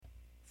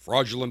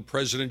Fraudulent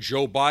President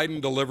Joe Biden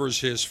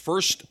delivers his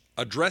first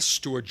address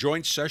to a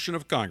joint session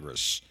of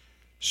Congress.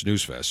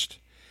 Snoozefest.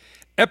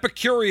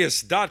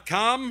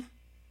 Epicurious.com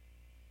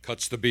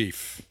cuts the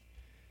beef.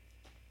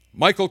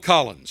 Michael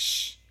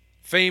Collins,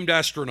 famed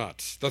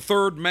astronaut, the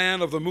third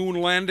man of the moon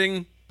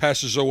landing,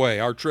 passes away.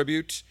 Our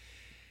tribute.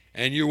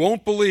 And you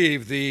won't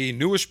believe the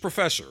newest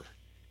professor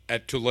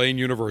at Tulane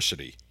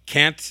University.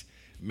 Can't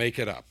make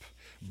it up.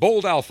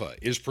 Bold Alpha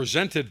is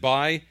presented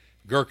by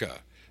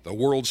Gurkha, the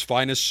world's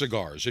finest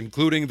cigars,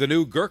 including the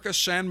new Gurkha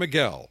San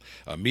Miguel,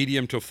 a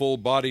medium to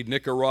full-bodied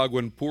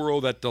Nicaraguan puro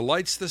that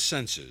delights the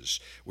senses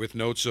with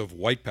notes of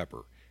white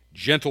pepper,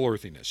 gentle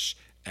earthiness,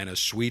 and a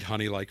sweet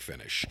honey-like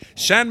finish.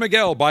 San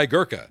Miguel by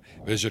Gurkha.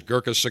 Visit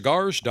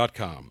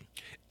GurkhaCigars.com.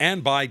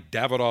 And by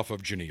Davidoff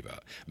of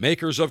Geneva,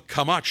 makers of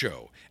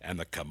Camacho and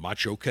the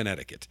Camacho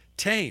Connecticut.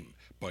 Tame,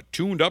 but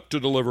tuned up to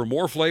deliver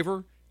more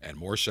flavor and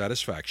more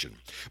satisfaction.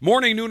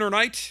 Morning, noon, or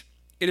night,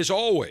 it is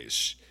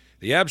always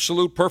the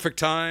absolute perfect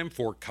time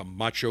for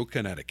Camacho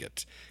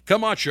Connecticut.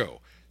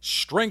 Camacho,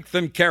 strength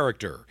and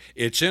character.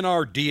 It's in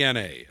our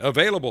DNA.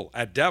 Available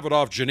at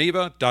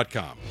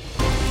DavidoffGeneva.com.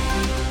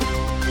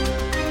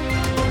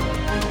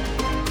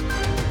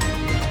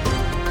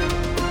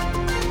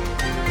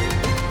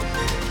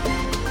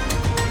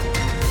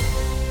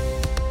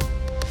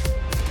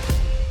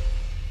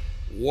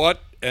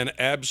 What an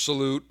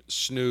absolute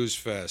snooze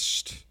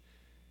fest.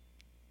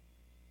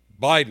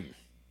 Biden,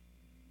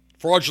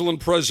 fraudulent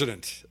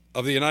president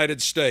of the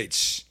United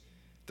States,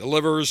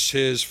 delivers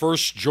his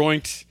first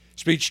joint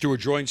speech to a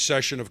joint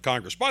session of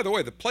Congress. By the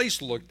way, the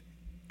place looked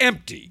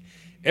empty.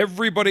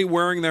 Everybody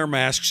wearing their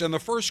masks. And the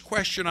first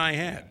question I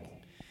had,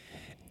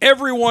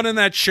 everyone in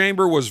that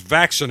chamber was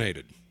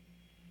vaccinated.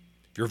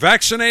 If you're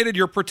vaccinated,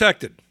 you're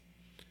protected.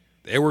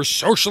 They were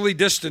socially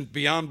distant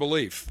beyond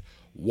belief.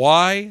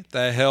 Why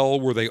the hell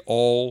were they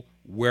all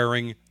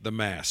wearing the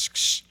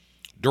masks?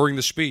 During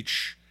the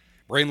speech,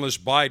 brainless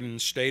Biden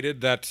stated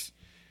that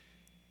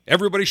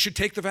everybody should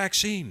take the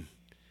vaccine.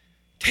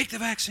 Take the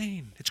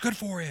vaccine. It's good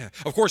for you.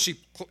 Of course, he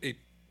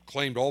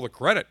claimed all the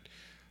credit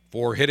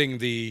for hitting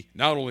the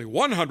not only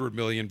 100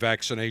 million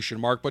vaccination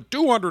mark, but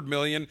 200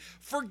 million,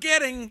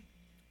 forgetting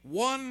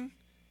one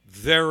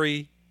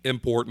very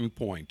important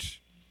point.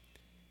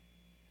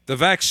 The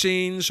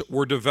vaccines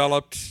were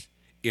developed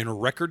in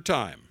record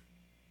time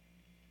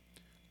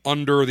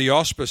under the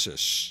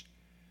auspices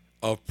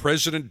of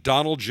President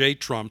Donald J.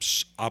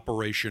 Trump's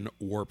Operation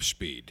Warp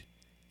Speed.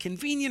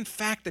 Convenient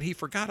fact that he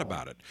forgot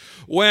about it.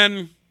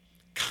 When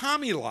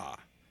Kamala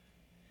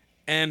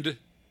and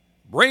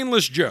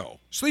Brainless Joe,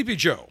 Sleepy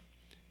Joe,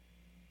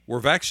 were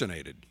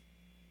vaccinated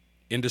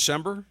in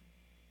December,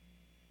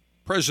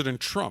 President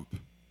Trump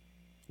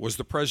was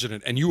the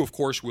president. And you, of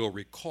course, will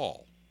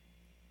recall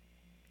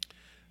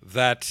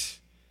that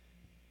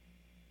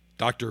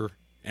Dr.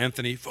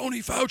 Anthony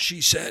Phony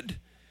Fauci said,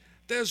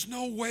 there's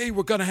no way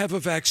we're going to have a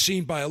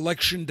vaccine by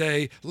Election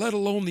Day, let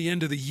alone the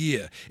end of the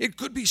year. It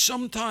could be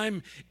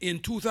sometime in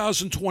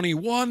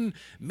 2021,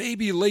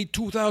 maybe late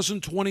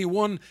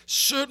 2021.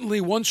 Certainly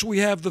once we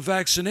have the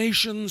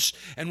vaccinations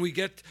and we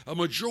get a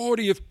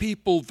majority of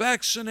people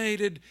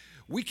vaccinated,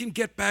 we can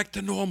get back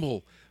to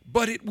normal.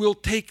 But it will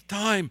take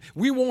time.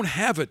 We won't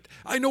have it.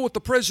 I know what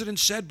the president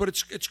said, but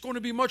it's going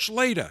to be much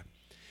later.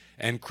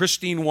 And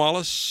Christine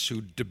Wallace,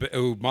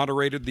 who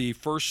moderated the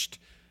first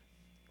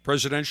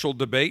presidential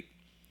debate,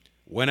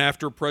 went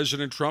after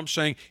President Trump,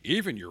 saying,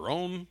 even your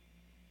own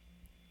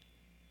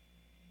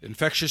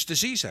infectious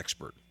disease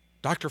expert,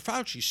 Dr.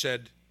 Fauci,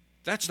 said,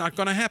 that's not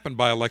going to happen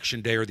by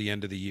Election Day or the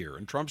end of the year.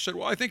 And Trump said,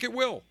 well, I think it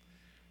will.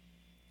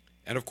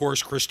 And, of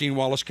course, Christine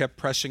Wallace kept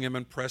pressing him,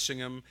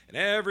 and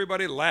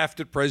everybody laughed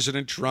at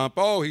President Trump.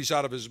 Oh, he's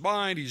out of his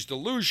mind, he's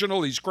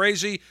delusional, he's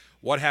crazy.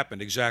 What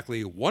happened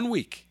exactly 1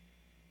 week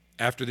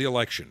after the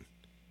election?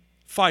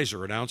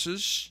 Pfizer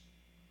announces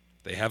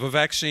they have a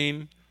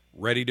vaccine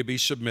ready to be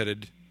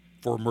submitted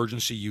for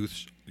emergency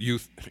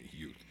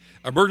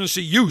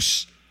emergency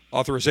use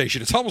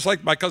authorization. It's almost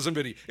like my cousin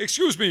Vinny.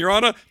 Excuse me, Your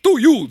Honor, 2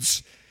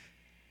 youths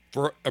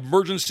for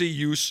emergency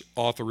use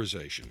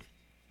authorization.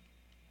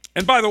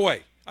 And by the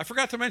way, I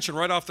forgot to mention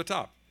right off the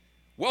top,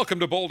 welcome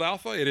to Bold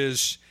Alpha. It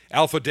is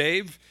Alpha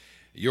Dave,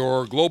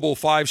 your global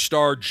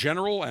 5-star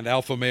general and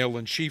alpha male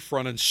in chief,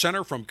 front and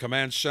center from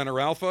Command Center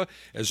Alpha.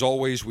 As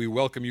always, we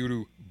welcome you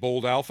to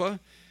Bold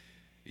Alpha,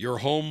 your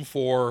home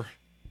for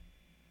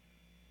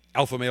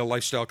alpha male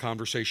lifestyle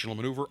conversational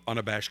maneuver,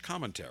 unabashed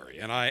commentary.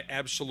 And I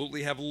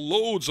absolutely have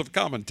loads of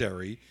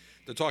commentary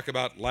to talk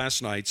about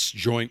last night's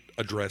joint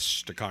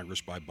address to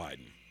Congress by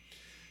Biden.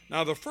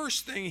 Now, the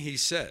first thing he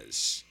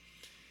says,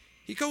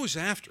 he goes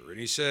after, and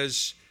he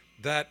says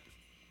that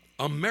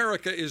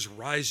America is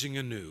rising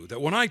anew, that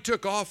when I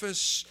took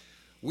office,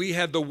 we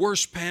had the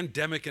worst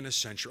pandemic in a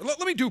century. Let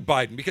me do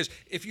Biden, because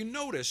if you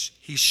notice,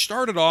 he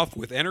started off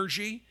with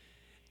energy,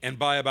 and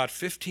by about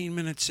 15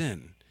 minutes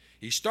in,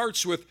 he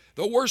starts with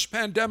the worst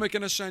pandemic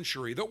in a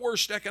century, the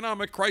worst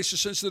economic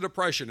crisis since the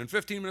Depression, and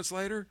 15 minutes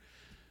later,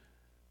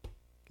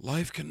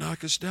 life can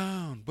knock us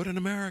down, but in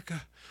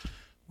America,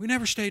 We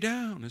never stay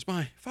down. As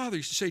my father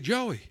used to say,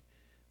 Joey,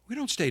 we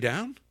don't stay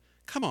down.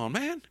 Come on,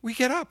 man. We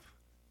get up.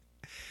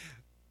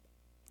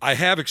 I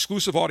have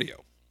exclusive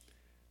audio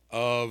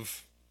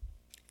of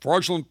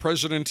fraudulent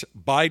President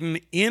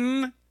Biden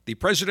in the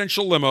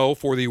presidential limo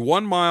for the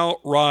 1 mile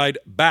ride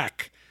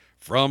back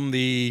from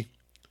the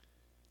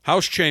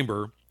House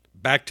chamber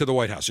back to the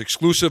White House.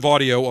 Exclusive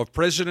audio of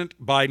President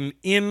Biden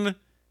in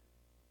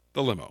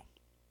the limo.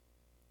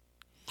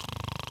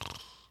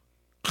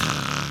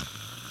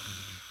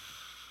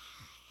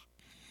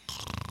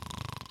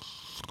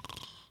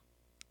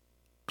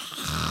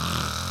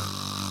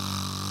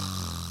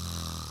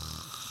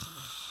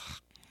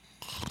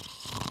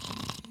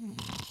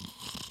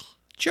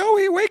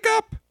 Joey, wake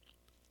up.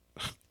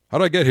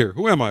 How'd I get here?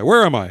 Who am I?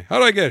 Where am I?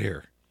 How'd I get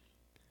here?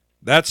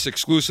 That's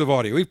exclusive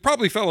audio. He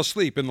probably fell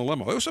asleep in the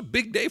limo. It was a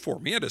big day for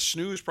him. He had to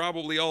snooze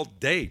probably all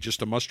day just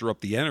to muster up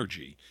the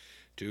energy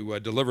to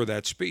deliver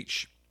that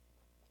speech.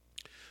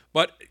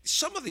 But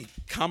some of the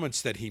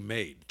comments that he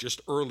made just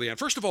early on,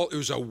 first of all, it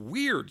was a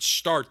weird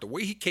start. The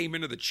way he came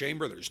into the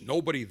chamber, there's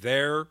nobody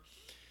there.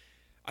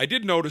 I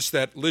did notice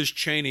that Liz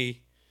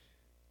Cheney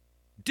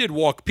did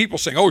walk, people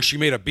saying, oh, she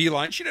made a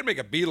beeline. She didn't make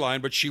a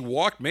beeline, but she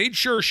made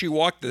sure she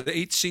walked the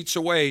 8 seats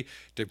away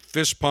to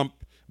fist pump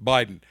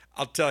Biden.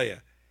 I'll tell you,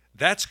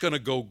 that's going to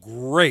go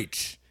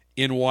great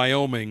in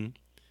Wyoming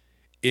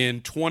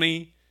in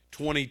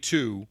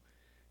 2022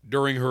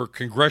 during her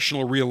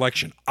congressional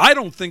reelection. I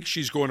don't think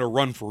she's going to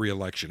run for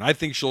reelection. I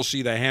think she'll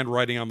see the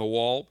handwriting on the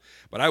wall,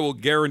 but I will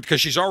guarantee,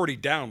 because she's already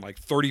down like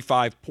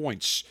 35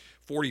 points,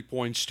 40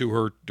 points to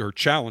her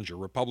challenger,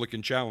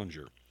 Republican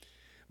challenger.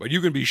 But you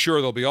can be sure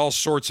there'll be all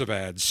sorts of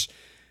ads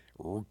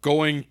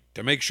going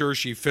to make sure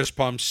she fist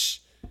pumps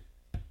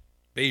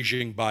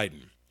Beijing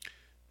Biden.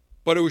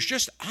 But it was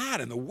just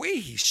odd, and the way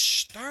he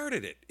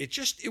started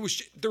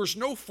there was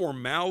no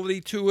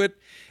formality to it.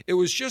 It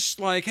was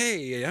just like,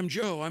 hey, I'm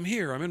Joe, I'm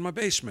here, I'm in my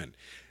basement,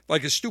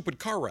 like his stupid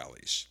car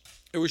rallies.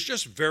 It was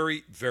just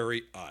very,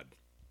 very odd.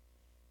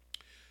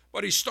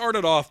 But he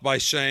started off by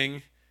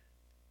saying,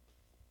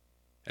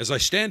 as I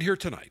stand here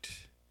tonight,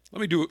 let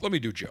me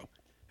do Joe.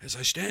 As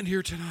I stand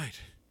here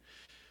tonight,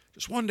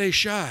 just one day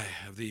shy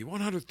of the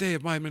 100th day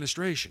of my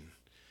administration,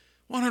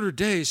 100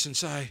 days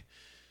since I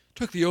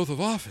took the oath of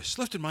office,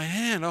 lifted my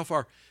hand off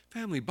our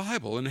family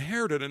Bible,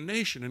 inherited a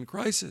nation in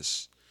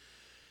crisis.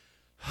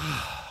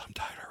 I'm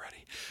tired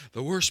already.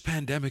 The worst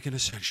pandemic in a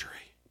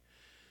century.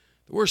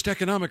 The worst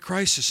economic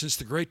crisis since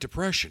the Great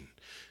Depression.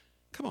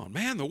 Come on,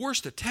 man, the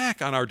worst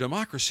attack on our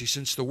democracy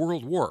since the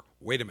World War.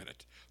 Wait a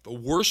minute. The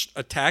worst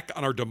attack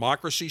on our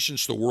democracy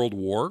since the World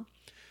War?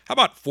 How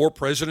about 4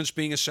 presidents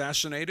being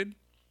assassinated?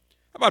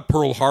 How about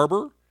Pearl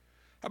Harbor?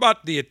 How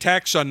about the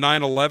attacks on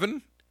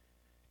 9/11?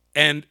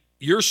 And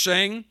you're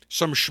saying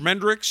some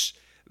schmendricks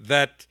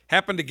that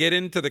happened to get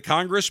into the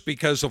Congress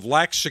because of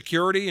lax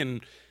security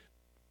and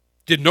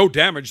did no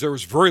damage. There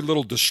was very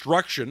little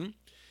destruction.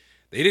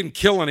 They didn't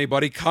kill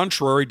anybody,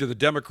 contrary to the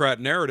Democrat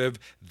narrative.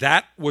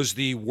 That was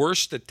the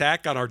worst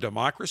attack on our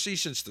democracy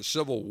since the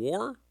Civil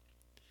War?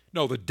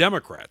 No, the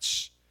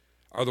Democrats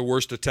are the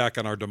worst attack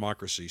on our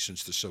democracy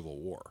since the Civil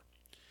War.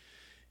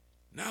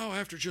 Now,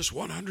 after just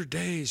 100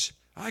 days,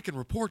 I can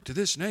report to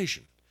this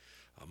nation,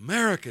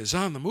 America is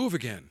on the move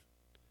again.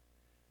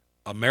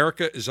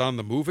 America is on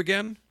the move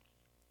again?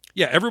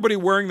 Yeah, everybody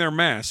wearing their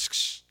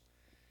masks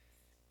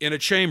in a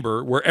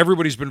chamber where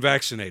everybody's been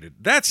vaccinated.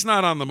 That's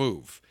not on the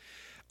move.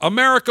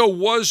 America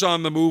was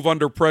on the move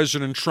under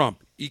President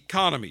Trump.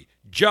 Economy,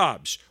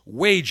 jobs,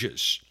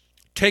 wages,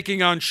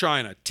 taking on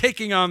China,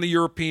 taking on the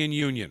European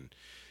Union,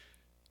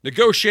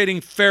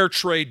 negotiating fair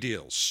trade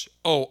deals.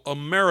 Oh,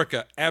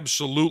 America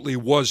absolutely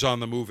was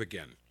on the move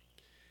again.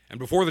 And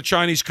before the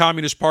Chinese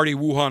Communist Party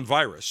Wuhan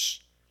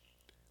virus,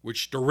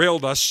 which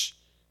derailed us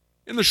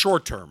in the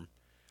short term,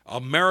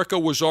 America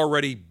was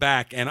already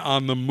back and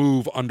on the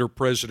move under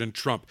President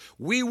Trump.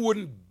 We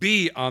wouldn't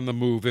be on the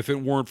move if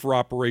it weren't for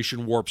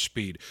Operation Warp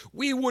Speed.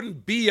 We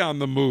wouldn't be on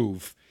the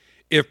move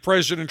if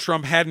President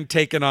Trump hadn't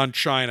taken on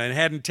China and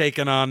hadn't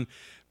taken on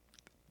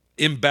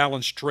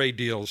imbalanced trade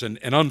deals and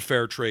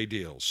unfair trade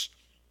deals.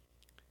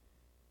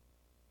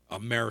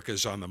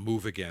 America's on the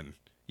move again.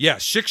 Yeah,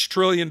 $6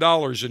 trillion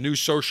in new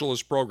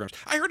socialist programs.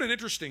 I heard an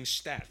interesting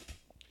stat.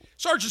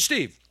 Sergeant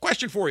Steve,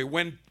 question for you.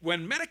 When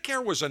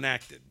Medicare was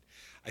enacted,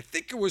 I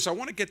think it was, I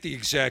want to get the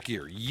exact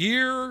year.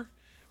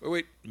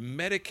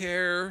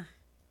 Medicare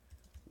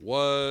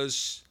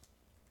was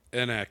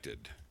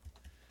enacted.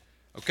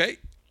 Okay.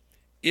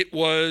 It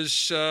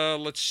was,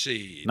 let's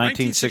see.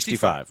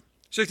 1965.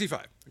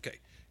 65. Okay.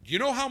 Do you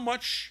know how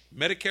much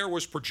Medicare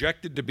was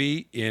projected to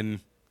be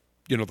in,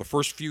 the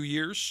first few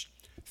years?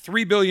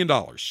 $3 billion.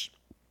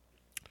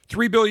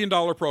 $3 billion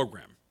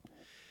program.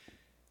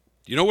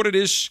 Do you know what it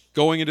is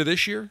going into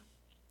this year?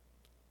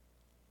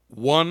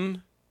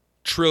 $1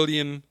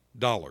 trillion.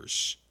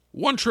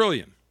 $1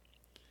 trillion.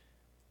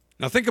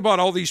 Now think about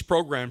all these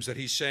programs that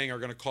he's saying are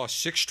going to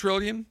cost $6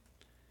 trillion.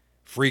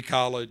 Free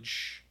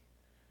college,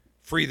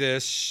 free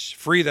this,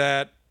 free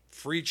that,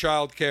 free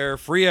child care,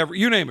 free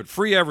you name it,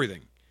 free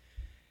everything.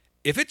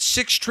 If it's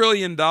 $6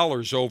 trillion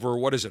over,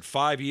 what is it,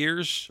 5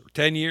 years or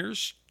 10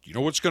 years, you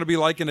know what it's going to be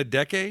like in a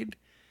decade?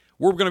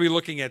 We're going to be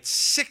looking at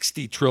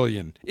 $60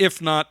 trillion,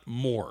 if not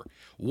more.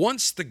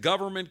 Once the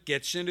government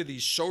gets into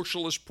these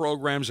socialist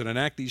programs and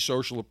enact these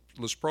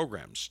socialist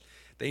programs,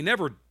 they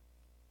never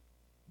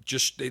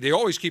just, they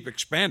always keep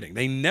expanding.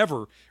 They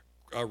never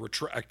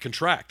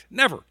contract.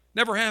 Never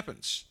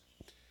happens.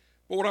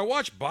 But when I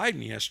watched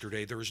Biden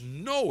yesterday, there was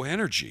no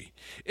energy.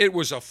 It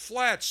was a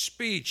flat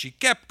speech. He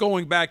kept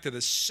going back to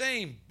the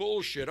same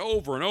bullshit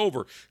over and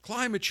over.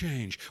 Climate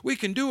change. We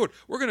can do it.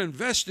 We're going to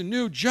invest in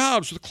new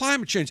jobs with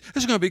climate change.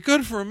 This is going to be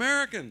good for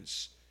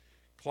Americans.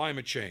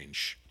 Climate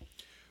change.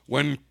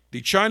 When the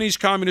Chinese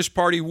Communist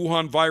Party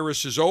Wuhan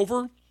virus is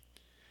over,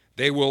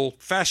 they will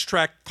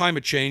fast-track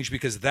climate change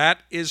because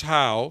that is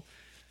how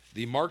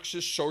the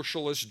Marxist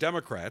Socialist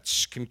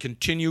Democrats can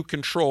continue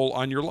control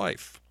on your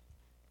life.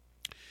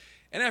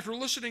 And after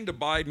listening to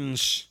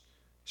Biden's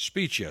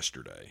speech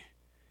yesterday,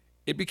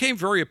 it became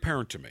very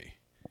apparent to me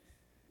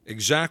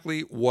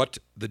exactly what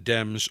the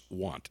Dems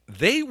want.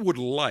 They would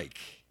like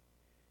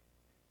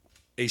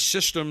a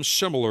system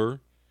similar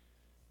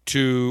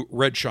to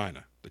Red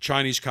China, the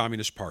Chinese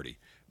Communist Party.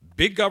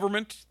 Big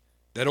government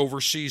that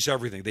oversees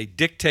everything. They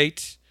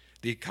dictate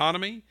the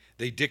economy.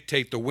 They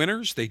dictate the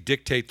winners. They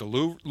dictate the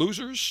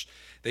losers.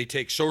 They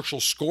take social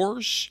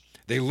scores.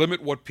 They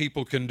limit what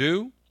people can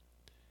do.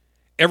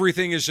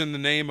 Everything is in the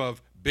name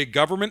of big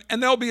government,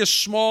 and there'll be a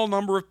small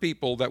number of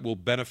people that will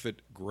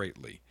benefit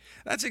greatly.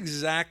 That's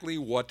exactly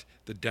what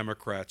the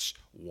Democrats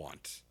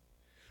want.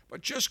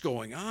 But just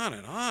going on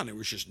and on, there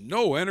was just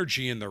no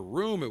energy in the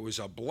room. It was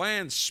a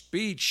bland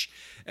speech.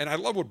 And I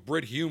love what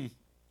Brit Hume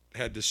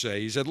had to say.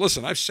 He said,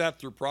 listen, I've sat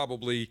through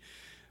probably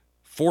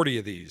 40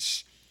 of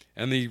these.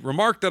 And the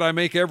remark that I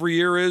make every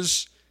year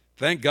is,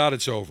 thank God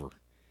it's over.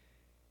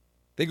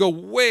 They go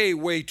way,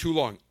 way too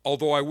long.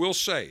 Although I will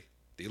say,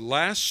 the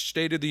last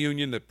State of the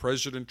Union that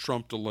President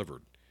Trump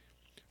delivered,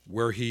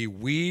 where he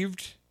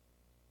weaved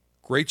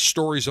great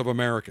stories of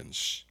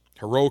Americans,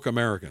 heroic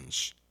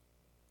Americans,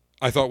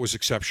 I thought was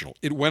exceptional.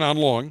 It went on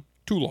long,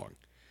 too long,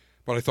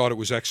 but I thought it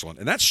was excellent.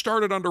 And that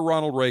started under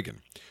Ronald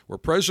Reagan, where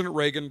President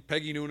Reagan,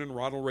 Peggy Noonan,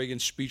 Ronald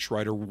Reagan's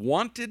speechwriter,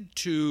 wanted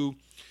to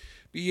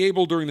be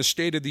able during the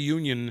State of the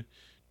Union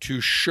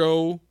to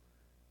show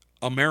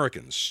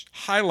Americans,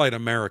 highlight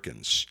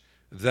Americans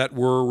that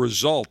were a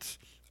result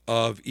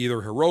of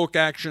either heroic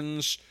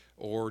actions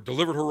or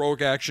delivered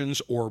heroic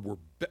actions or were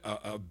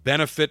a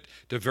benefit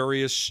to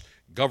various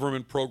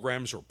government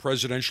programs or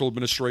presidential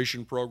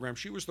administration programs.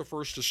 She was the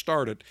first to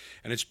start it,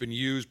 and it's been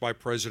used by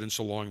presidents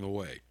along the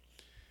way.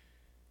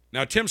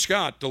 Now, Tim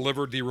Scott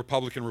delivered the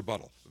Republican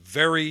rebuttal.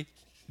 Very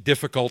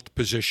difficult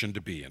position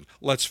to be in.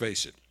 Let's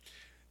face it.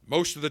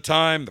 Most of the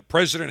time, the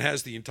president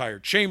has the entire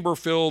chamber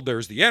filled.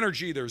 There's the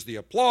energy, there's the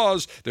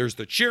applause, there's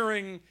the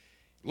cheering.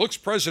 Looks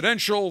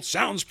presidential,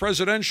 sounds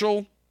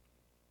presidential.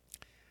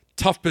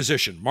 Tough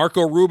position.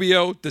 Marco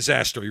Rubio,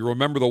 disaster. You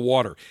remember the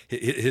water.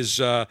 His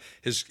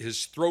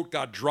throat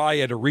got dry. He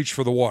had to reach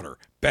for the water.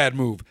 Bad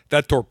move.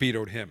 That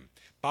torpedoed him.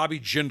 Bobby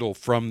Jindal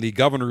from the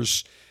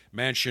governor's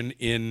mansion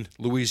in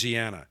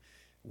Louisiana.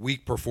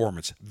 Weak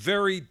performance.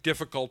 Very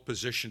difficult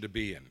position to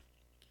be in.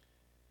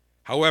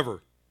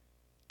 However,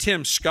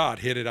 Tim Scott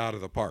hit it out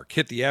of the park.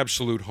 Hit the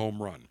absolute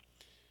home run.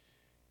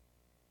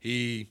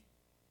 He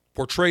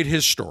portrayed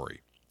his story.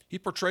 He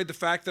portrayed the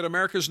fact that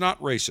America is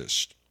not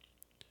racist.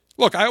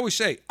 Look, I always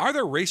say, are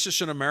there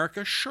racists in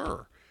America?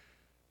 Sure.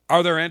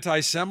 Are there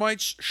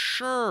anti-Semites?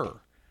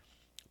 Sure.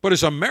 But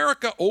is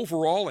America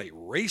overall a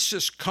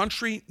racist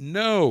country?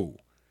 No.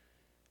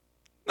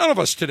 None of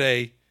us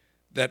today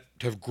that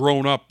have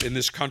grown up in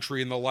this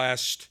country in the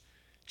last,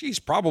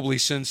 probably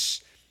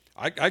since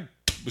I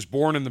was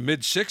born in the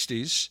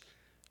mid-'60s.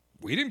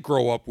 We didn't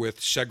grow up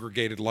with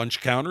segregated lunch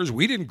counters.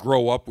 We didn't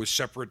grow up with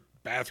separate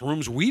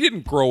bathrooms. We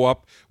didn't grow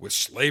up with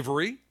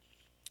slavery.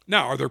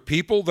 Now, are there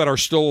people that are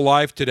still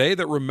alive today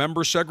that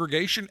remember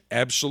segregation?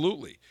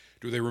 Absolutely.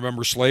 Do they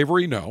remember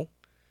slavery? No.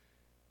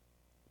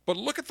 But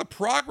look at the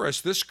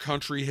progress this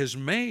country has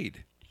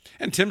made.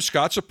 And Tim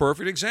Scott's a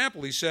perfect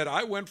example. He said,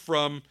 I went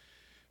from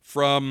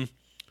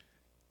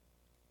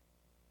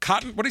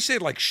cotton, what do you say,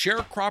 like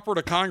sharecropper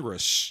to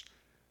Congress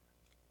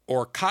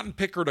or cotton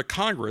picker to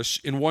Congress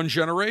in 1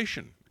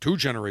 generation, 2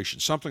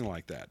 generations, something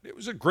like that. It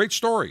was a great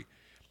story.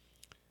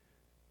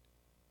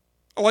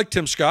 I like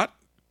Tim Scott.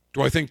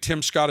 Do I think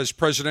Tim Scott is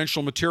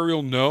presidential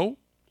material? No.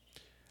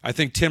 I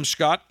think Tim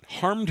Scott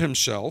harmed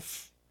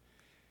himself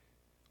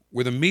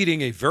with a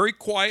meeting, a very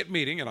quiet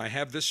meeting, and I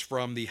have this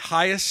from the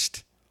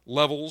highest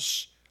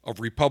levels of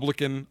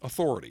Republican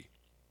authority,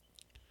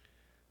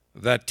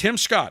 that Tim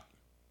Scott,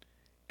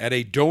 at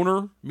a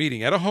donor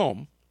meeting at a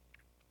home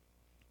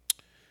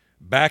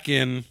back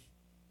in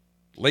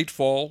late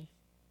fall,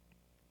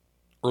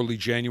 early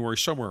January,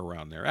 somewhere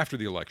around there, after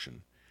the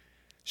election,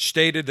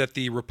 stated that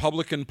the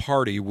Republican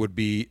Party would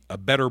be a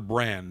better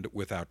brand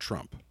without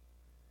Trump.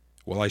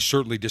 Well, I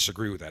certainly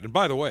disagree with that. And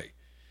by the way,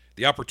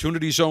 the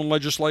Opportunity Zone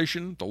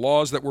legislation, the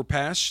laws that were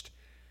passed,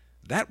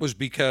 that was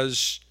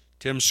because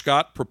Tim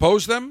Scott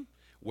proposed them.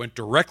 went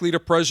directly to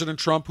President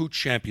Trump, who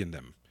championed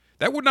them.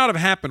 That would not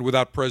have happened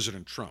without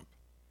President Trump.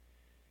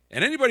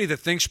 And anybody that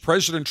thinks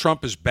President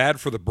Trump is bad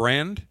for the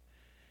brand,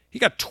 he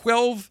got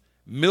 12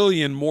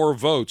 million more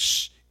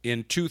votes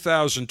in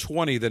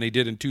 2020 than he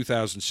did in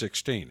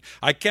 2016.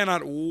 I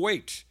cannot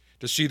wait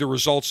to see the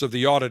results of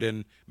the audit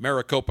in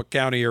Maricopa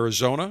County,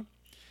 Arizona.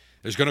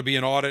 There's going to be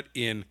an audit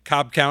in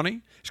Cobb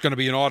County. There's going to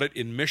be an audit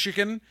in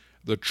Michigan.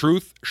 The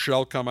truth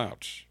shall come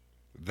out.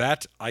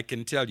 That I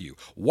can tell you.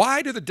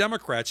 Why do the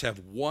Democrats have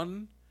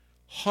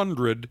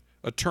 100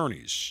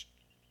 attorneys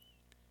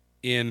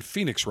in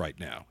Phoenix right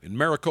now, in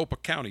Maricopa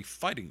County,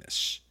 fighting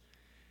this?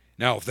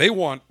 Now, if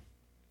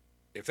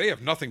they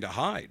have nothing to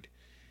hide,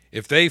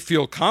 if they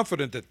feel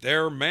confident that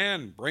their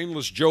man,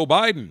 brainless Joe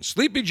Biden,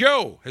 Sleepy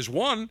Joe, has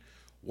won,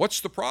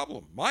 what's the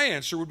problem? My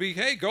answer would be,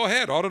 hey, go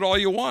ahead, audit all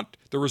you want.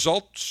 The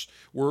results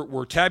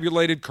were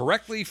tabulated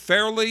correctly,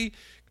 fairly,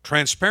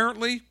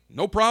 transparently,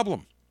 no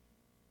problem.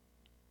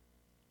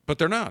 But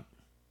they're not.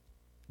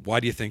 Why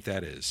do you think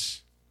that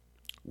is?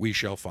 We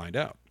shall find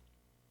out.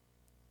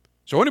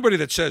 So anybody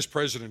that says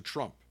President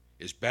Trump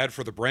is bad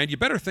for the brand, you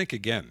better think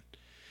again.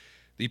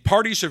 The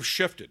parties have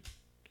shifted.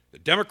 The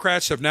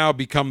Democrats have now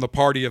become the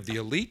party of the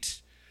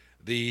elite,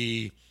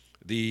 the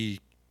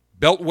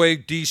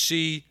Beltway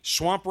D.C.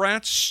 swamp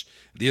rats,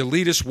 the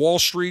elitist Wall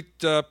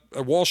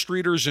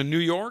Streeters in New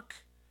York,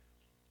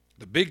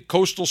 the big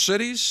coastal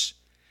cities,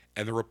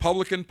 and the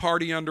Republican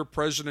Party under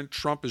President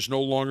Trump is no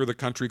longer the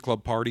country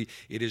club party.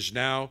 It is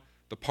now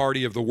the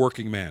party of the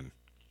working man,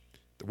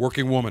 the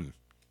working woman,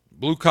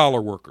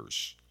 blue-collar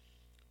workers,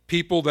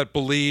 people that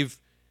believe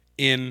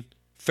in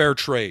fair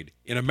trade,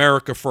 in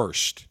America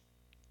first.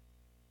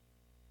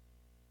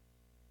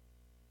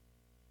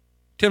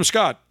 Tim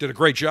Scott did a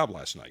great job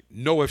last night.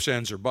 No ifs,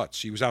 ands, or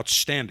buts. He was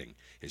outstanding.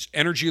 His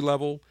energy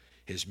level,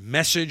 his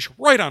message,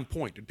 right on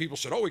point. And people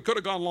said, oh, he could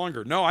have gone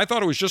longer. No, I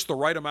thought it was just the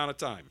right amount of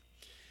time.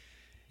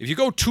 If you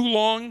go too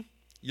long,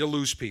 you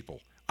lose people.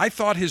 I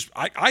thought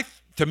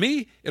to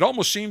me, it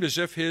almost seemed as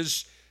if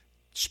his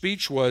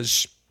speech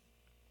was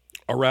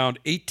around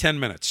 8-10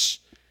 minutes.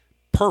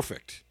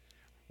 Perfect.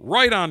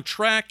 Right on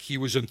track. He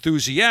was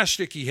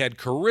enthusiastic. He had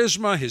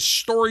charisma. His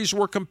stories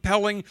were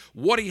compelling.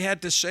 What he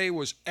had to say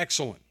was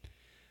excellent.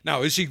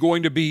 Now, is he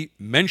going to be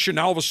mentioned?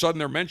 All of a sudden,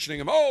 they're mentioning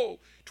him. Oh,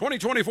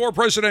 2024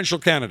 presidential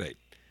candidate.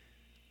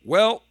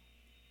 Well,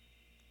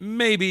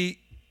 maybe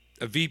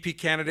a VP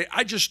candidate.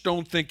 I just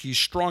don't think he's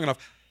strong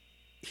enough.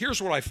 Here's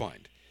what I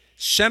find.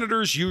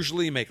 Senators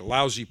usually make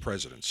lousy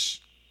presidents.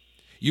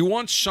 You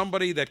want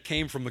somebody that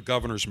came from the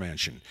governor's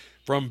mansion,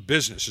 from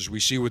business, as we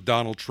see with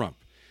Donald Trump.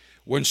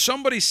 When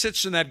somebody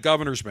sits in that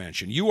governor's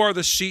mansion, you are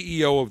the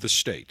CEO of the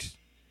state.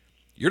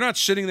 You're not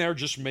sitting there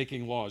just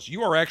making laws.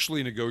 You are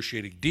actually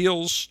negotiating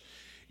deals.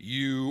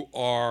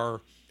 You're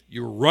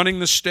running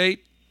the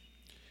state.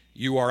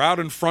 You are out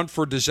in front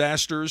for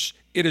disasters.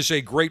 It is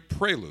a great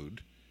prelude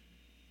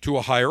to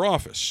a higher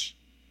office.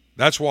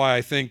 That's why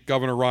I think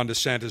Governor Ron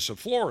DeSantis of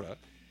Florida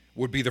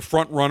would be the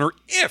front runner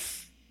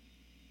if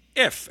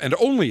and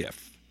only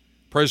if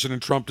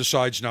President Trump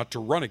decides not to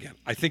run again.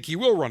 I think he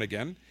will run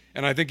again,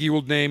 and I think he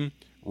will name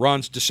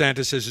Ron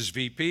DeSantis as his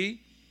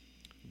VP.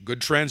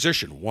 Good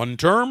transition. One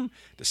term,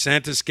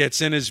 DeSantis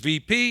gets in as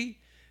VP.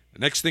 The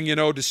next thing you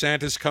know,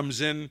 DeSantis comes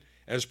in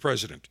as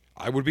president.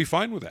 I would be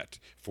fine with that.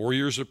 4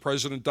 years of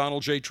President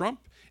Donald J.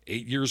 Trump,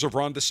 8 years of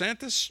Ron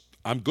DeSantis.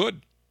 I'm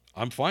good.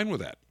 I'm fine with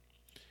that.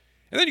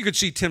 And then you could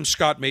see Tim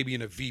Scott maybe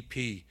in a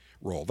VP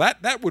role.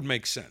 That would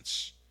make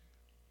sense.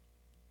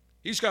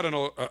 He's got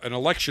an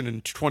election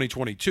in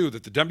 2022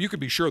 that you can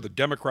be sure the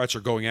Democrats are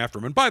going after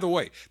him. And by the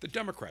way, the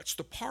Democrats,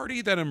 the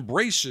party that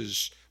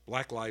embraces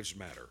Black Lives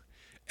Matter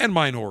and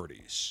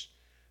minorities,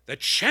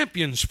 that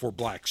champions for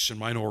blacks and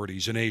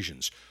minorities and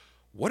Asians.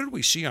 What did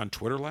we see on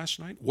Twitter last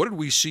night? What did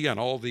we see on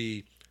all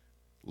the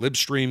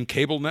Libstream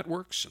cable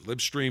networks and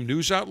Libstream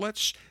news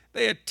outlets?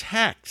 They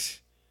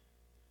attacked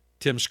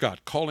Tim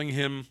Scott, calling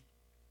him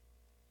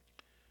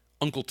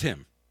Uncle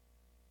Tim,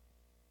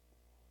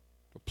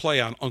 a play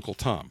on Uncle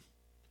Tom.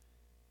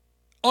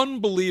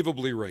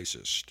 Unbelievably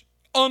racist,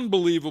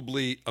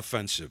 unbelievably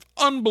offensive,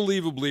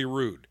 unbelievably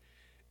rude.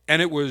 And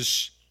it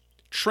was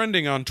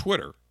trending on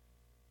Twitter,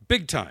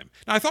 big time.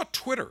 Now, I thought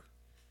Twitter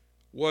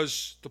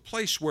was the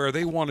place where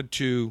they wanted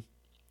to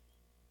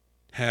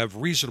have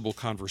reasonable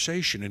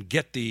conversation and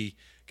get the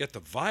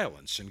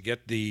violence and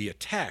get the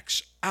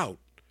attacks out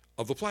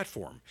of the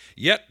platform.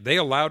 Yet they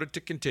allowed it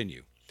to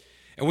continue.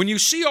 And when you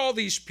see all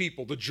these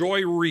people, the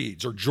Joy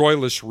Reids or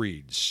Joyless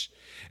Reads,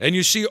 and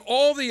you see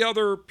all the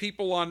other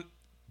people on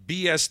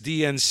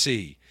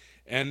BSDNC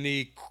and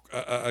the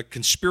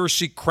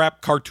conspiracy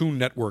crap cartoon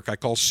network I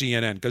call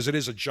CNN, because it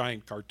is a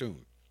giant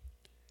cartoon,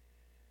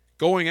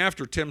 going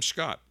after Tim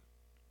Scott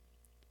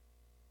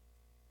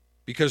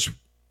because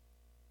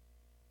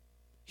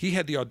he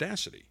had the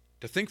audacity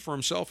to think for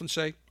himself and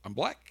say, I'm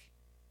black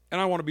and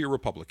I want to be a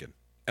Republican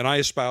and I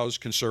espouse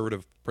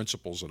conservative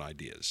principles and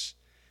ideas.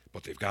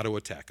 But they've got to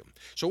attack him.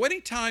 So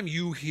anytime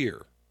you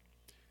hear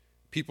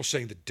people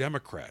saying the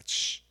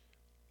Democrats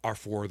are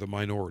for the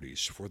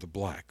minorities, for the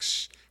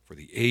blacks, for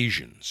the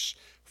Asians,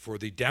 for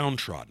the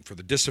downtrodden, for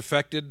the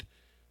disaffected.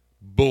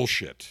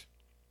 Bullshit.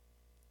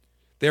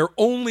 They're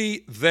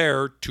only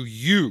there to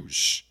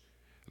use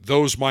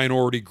those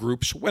minority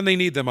groups when they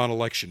need them on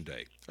Election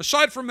Day.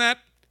 Aside from that,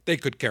 they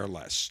could care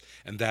less,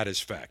 and that is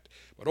fact.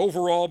 But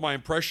overall, my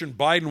impression,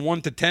 Biden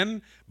 1 to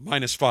 10,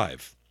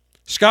 -5.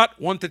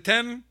 Scott 1 to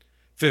 10,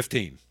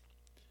 15.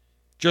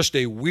 Just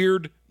a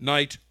weird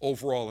night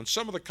overall. And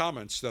some of the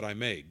comments that I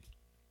made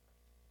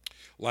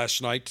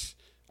last night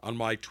on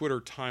my Twitter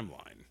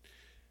timeline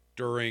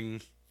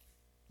during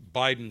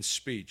Biden's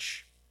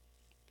speech,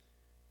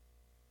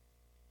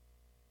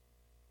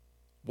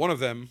 one of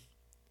them,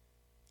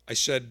 I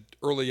said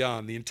early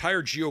on, the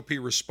entire GOP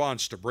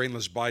response to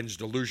brainless Biden's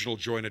delusional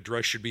joint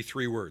address should be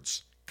 3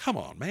 words. Come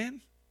on,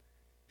 man.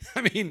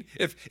 I mean,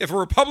 if a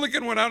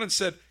Republican went out and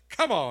said,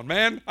 come on,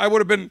 man, I would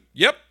have been,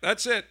 yep,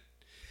 that's it.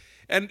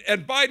 And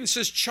Biden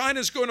says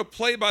China's going to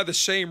play by the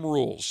same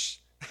rules.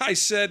 I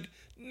said,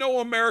 no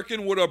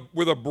American with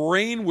a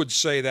brain would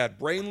say that.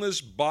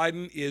 Brainless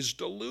Biden is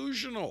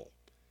delusional.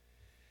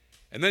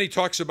 And then he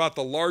talks about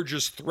the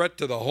largest threat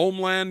to the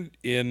homeland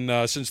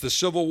since the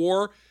Civil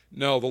War.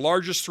 No, the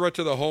largest threat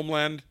to the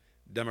homeland,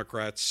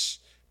 Democrats,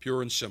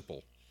 pure and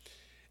simple.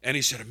 And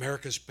he said,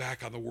 America's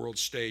back on the world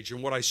stage.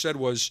 And what I said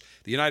was,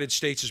 the United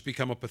States has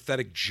become a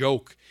pathetic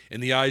joke in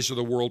the eyes of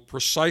the world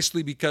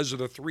precisely because of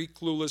the 3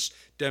 clueless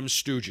Dem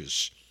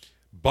stooges.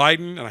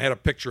 Biden, and I had a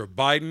picture of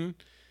Biden,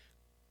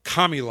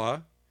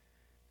 Kamala,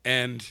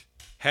 and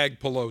Hag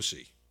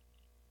Pelosi.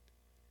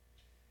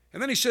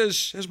 And then he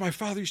says, as my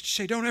father used to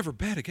say, don't ever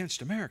bet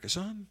against America,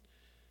 son.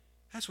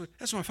 That's what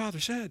my father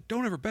said.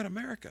 Don't ever bet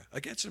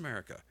against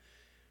America.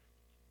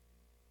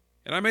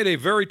 And I made a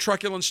very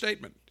truculent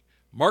statement.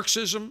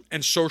 Marxism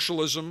and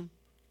socialism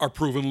are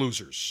proven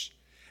losers.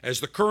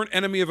 As the current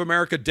enemy of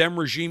America, Dem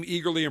regime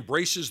eagerly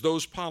embraces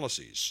those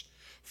policies.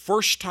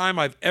 First time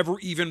I've ever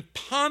even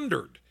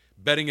pondered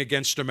betting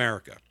against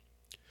America.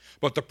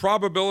 But the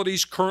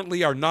probabilities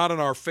currently are not in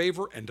our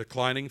favor and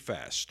declining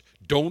fast.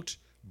 Don't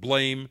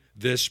blame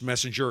this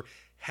messenger.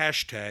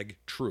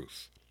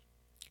 #truth.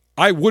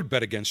 I would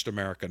bet against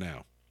America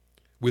now.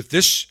 With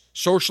this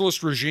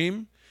socialist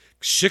regime,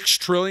 $6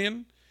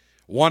 trillion,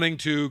 wanting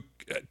to...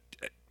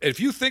 If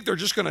you think they're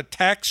just going to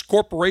tax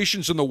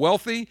corporations and the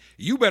wealthy,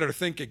 you better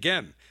think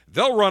again.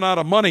 They'll run out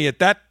of money at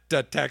that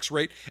tax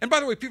rate. And by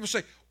the way, people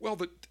say, well,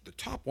 the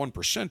top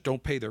 1%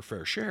 don't pay their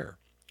fair share.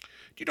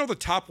 Do you know the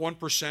top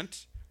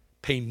 1%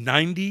 pay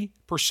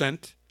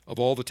 90% of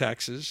all the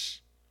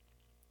taxes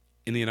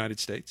in the United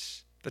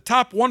States? The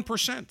top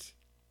 1%.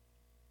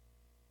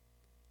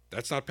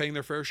 That's not paying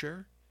their fair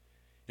share?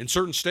 In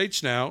certain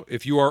states now,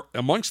 if you are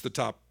amongst the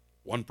top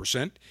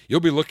 1%, you'll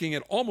be looking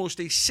at almost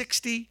a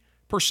 60%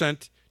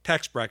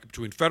 tax bracket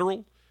between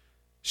federal,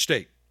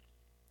 state,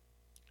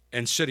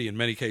 and city in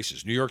many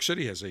cases. New York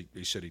City has a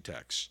city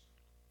tax,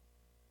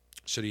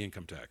 city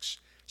income tax.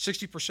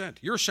 60%.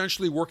 You're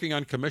essentially working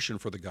on commission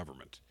for the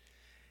government.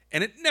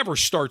 And it never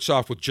starts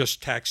off with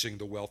just taxing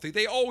the wealthy.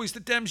 The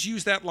Dems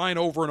use that line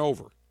over and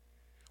over.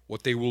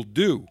 What they will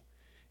do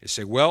is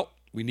say, well,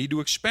 we need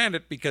to expand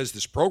it because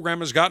this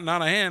program has gotten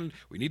out of hand.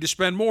 We need to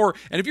spend more.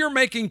 And if you're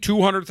making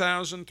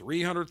 $200,000,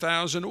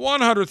 $300,000,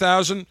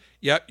 $100,000,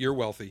 yeah, you're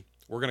wealthy.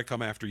 We're going to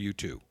come after you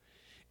too.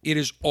 It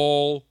is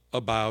all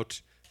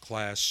about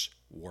class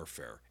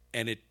warfare,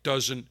 and it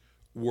doesn't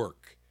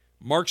work.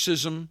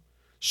 Marxism,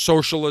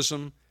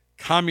 socialism,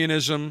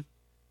 communism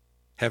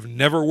have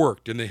never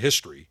worked in the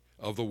history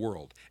of the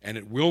world, and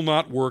it will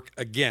not work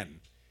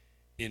again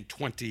in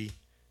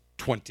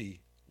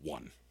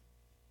 2021.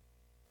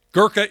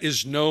 Gurkha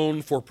is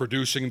known for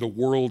producing the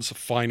world's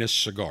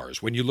finest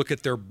cigars. When you look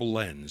at their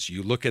blends,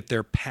 you look at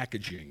their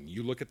packaging,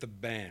 you look at the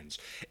bands,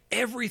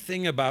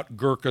 everything about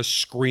Gurkha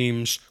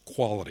screams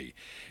quality.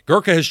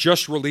 Gurkha has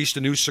just released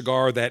a new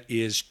cigar that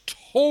is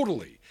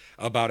totally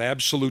about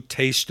absolute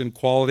taste and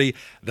quality,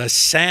 the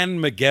San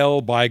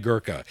Miguel by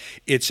Gurkha.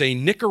 It's a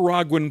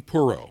Nicaraguan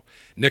puro,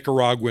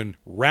 Nicaraguan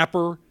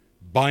wrapper,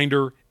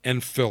 binder,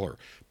 and filler.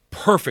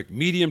 Perfect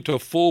medium to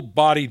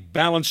full-bodied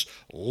balance,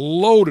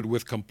 loaded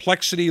with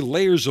complexity,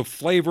 layers of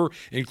flavor,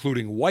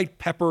 including white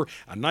pepper,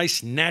 a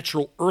nice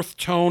natural earth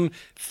tone,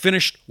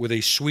 finished with a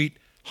sweet,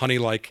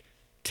 honey-like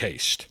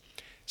taste.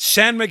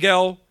 San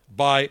Miguel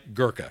by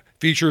Gurkha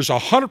features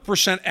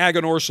 100%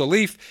 Aganorsa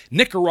leaf,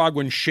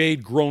 Nicaraguan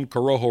shade-grown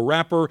Corojo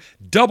wrapper,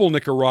 double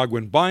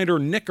Nicaraguan binder,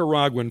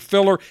 Nicaraguan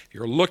filler. If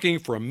you're looking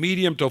for a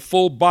medium to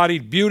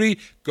full-bodied beauty,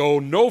 go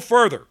no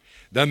further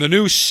than the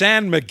new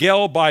San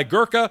Miguel by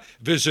Gurkha.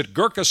 Visit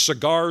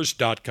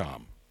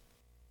GurkhaCigars.com.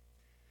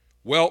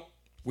 Well,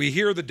 we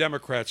hear the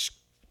Democrats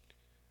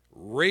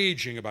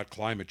raging about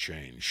climate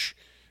change.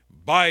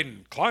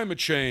 Biden, climate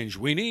change.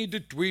 We need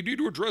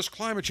to address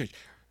climate change.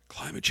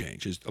 Climate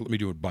change is, let me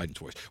do it Biden's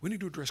voice. We need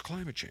to address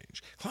climate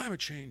change. Climate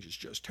change is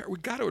just terrible.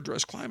 We've got to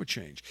address climate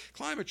change.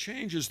 Climate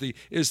change is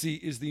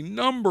the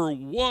number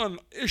one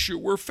issue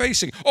we're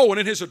facing. Oh, and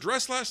in his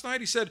address last night,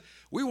 he said,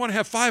 we want to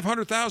have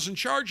 500,000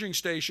 charging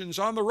stations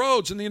on the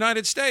roads in the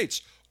United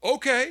States.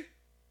 Okay.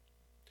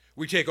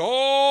 We take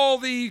all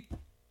the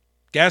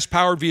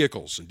gas-powered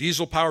vehicles and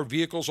diesel-powered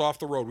vehicles off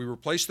the road. We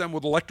replace them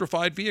with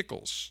electrified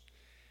vehicles.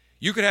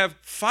 You could have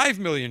 5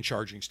 million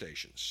charging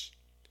stations.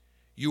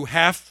 You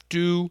have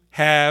to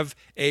have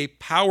a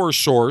power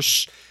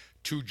source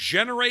to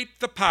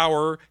generate the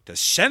power, to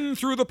send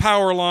through the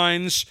power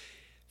lines,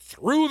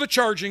 through the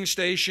charging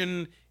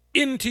station,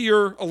 into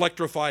your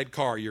electrified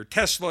car, your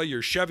Tesla,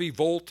 your Chevy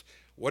Volt,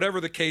 whatever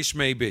the case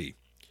may be.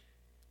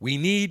 We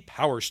need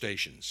power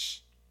stations.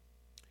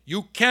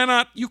 You can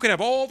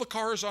have all the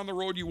cars on the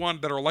road you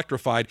want that are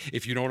electrified.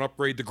 If you don't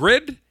upgrade the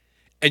grid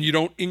and you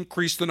don't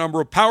increase the number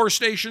of power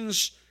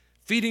stations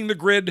feeding the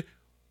grid,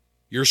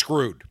 you're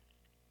screwed.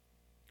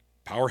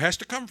 Power has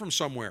to come from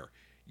somewhere.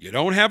 You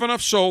don't have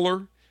enough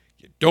solar.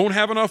 You don't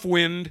have enough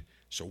wind.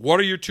 So what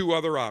are your two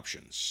other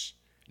options?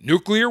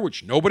 Nuclear,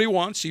 which nobody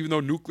wants, even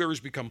though nuclear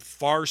has become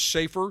far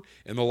safer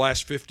in the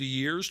last 50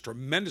 years,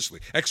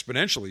 tremendously,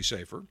 exponentially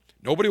safer.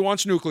 Nobody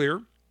wants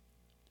nuclear.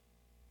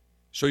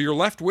 So you're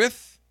left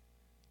with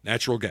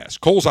natural gas.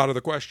 Coal's out of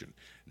the question.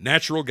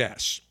 Natural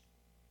gas.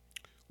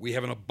 We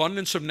have an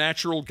abundance of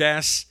natural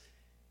gas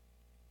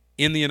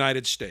in the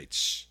United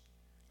States.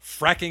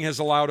 Fracking has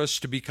allowed us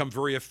to become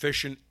very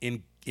efficient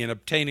in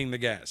obtaining the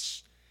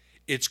gas.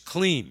 It's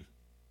clean.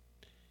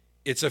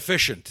 It's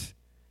efficient.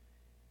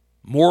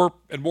 More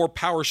and more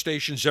power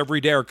stations every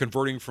day are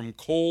converting from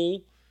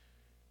coal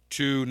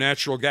to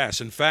natural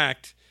gas. In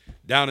fact,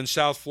 down in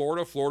South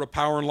Florida, Florida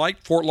Power and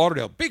Light, Fort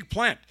Lauderdale, big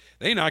plant.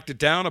 They knocked it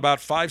down about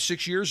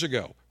 5-6 years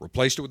ago,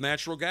 replaced it with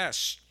natural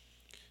gas.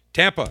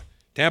 Tampa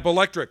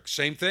Electric,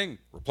 same thing,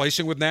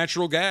 replacing with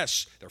natural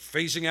gas. They're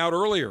phasing out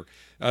earlier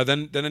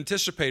than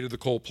anticipated, the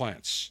coal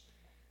plants.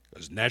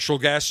 Because natural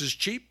gas is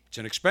cheap, it's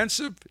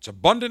inexpensive, it's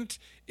abundant,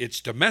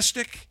 it's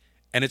domestic,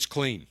 and it's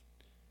clean.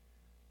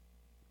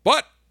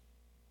 But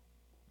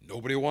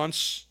nobody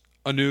wants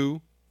a new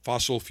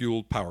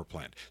fossil-fueled power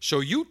plant. So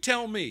you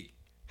tell me,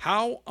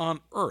 how on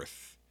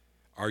earth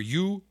are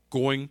you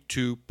going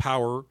to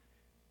power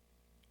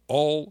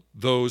all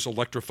those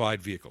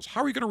electrified vehicles?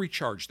 How are you going to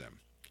recharge them?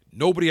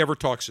 Nobody ever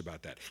talks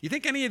about that. You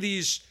think any of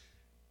these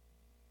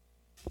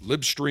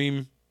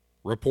Libstream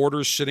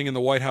reporters sitting in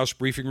the White House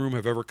briefing room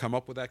have ever come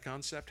up with that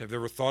concept? Have they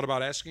ever thought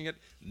about asking it?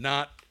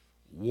 Not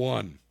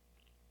one.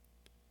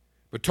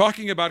 But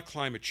talking about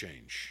climate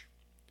change,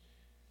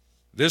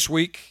 this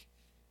week,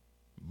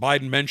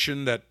 Biden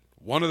mentioned that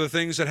one of the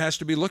things that has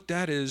to be looked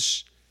at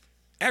is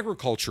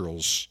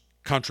agricultural's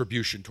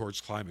contribution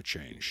towards climate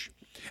change,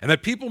 and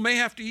that people may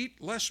have to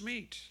eat less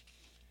meat.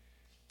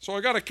 So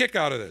I got a kick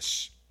out of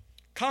this.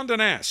 Condé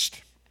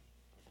Nast,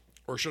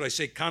 or should I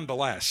say Condé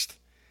Nast,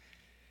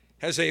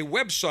 has a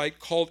website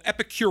called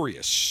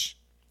Epicurious.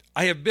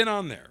 I have been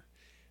on there.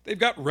 They've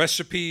got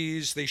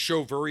recipes. They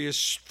show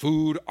various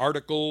food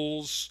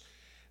articles.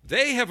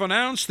 They have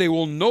announced they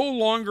will no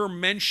longer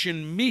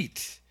mention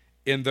meat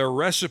in their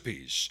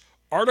recipes,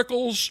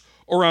 articles,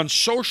 or on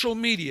social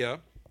media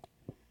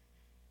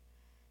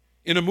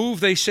in a move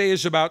they say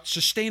is about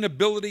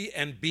sustainability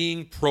and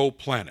being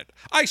pro-planet.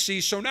 I see.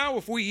 So now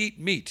if we eat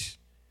meat,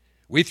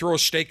 we throw a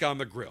steak on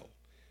the grill.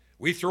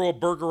 We throw a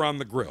burger on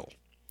the grill.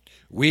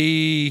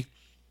 We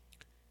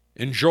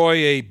enjoy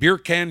a beer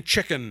can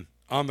chicken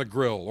on the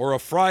grill or a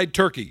fried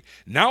turkey.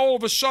 Now all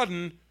of a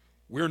sudden,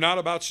 we're not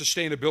about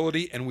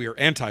sustainability and we are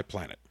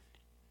anti-planet.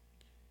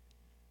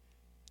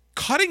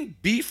 Cutting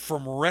beef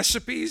from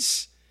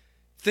recipes,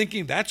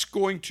 thinking that's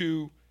going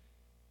to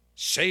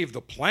save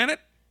the planet?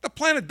 The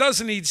planet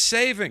doesn't need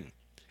saving.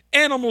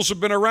 Animals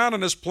have been around on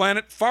this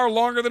planet far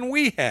longer than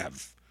we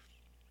have.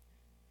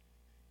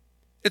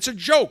 It's a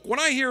joke. When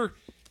I hear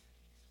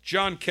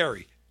John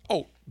Kerry,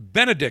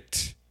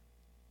 Benedict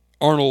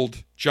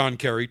Arnold John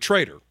Kerry,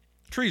 traitor,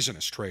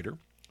 treasonous traitor,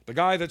 the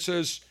guy that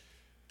says,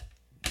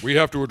 we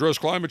have to address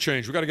climate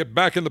change. We've got to get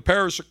back in the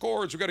Paris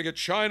Accords. We've got to get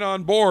China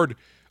on board.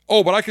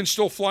 Oh, but I can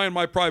still fly in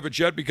my private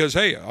jet because,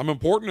 hey, I'm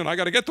important and I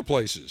got to get to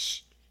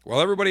places.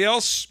 Well, everybody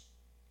else,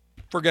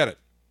 forget it.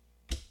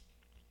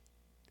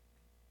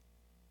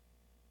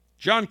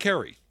 John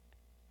Kerry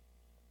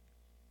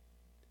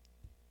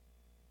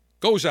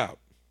goes out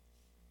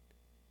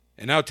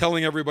and now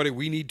telling everybody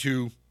we need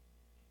to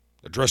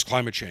address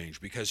climate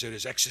change because it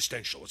is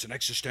existential. It's an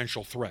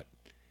existential threat.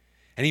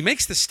 And he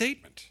makes the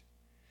statement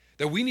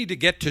that we need to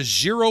get to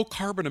zero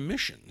carbon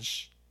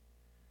emissions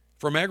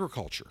from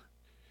agriculture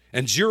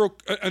and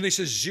they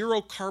say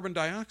zero carbon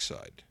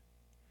dioxide.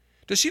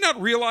 Does he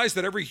not realize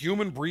that every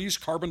human breathes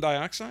carbon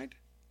dioxide?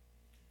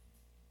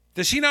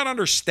 Does he not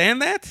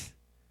understand that?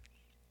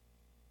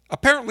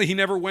 Apparently he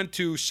never went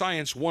to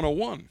Science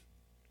 101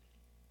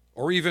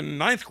 or even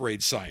ninth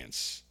grade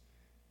science.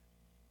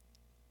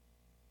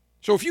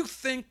 So if you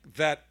think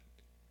that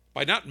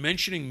by not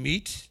mentioning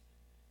meat,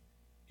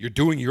 you're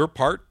doing your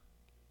part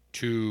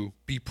to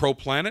be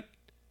pro-planet,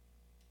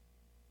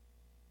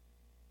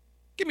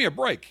 give me a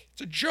break.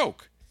 It's a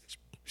joke.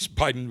 As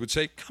Biden would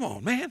say, come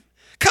on, man.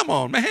 Come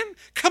on, man.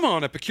 Come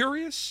on,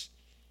 Epicurious.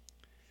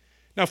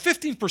 Now,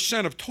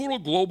 15% of total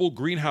global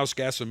greenhouse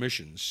gas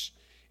emissions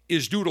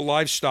is due to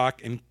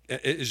livestock and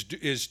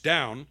is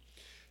down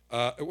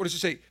what does it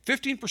say?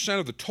 15%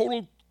 of the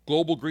total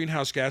global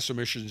greenhouse gas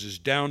emissions is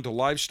down to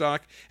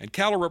livestock, and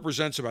cattle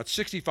represents about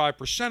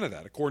 65% of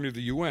that, according to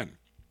the UN.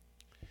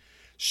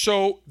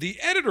 So the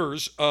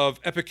editors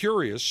of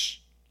Epicurious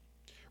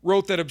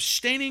wrote that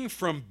abstaining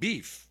from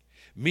beef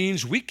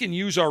means we can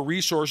use our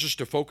resources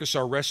to focus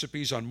our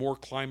recipes on more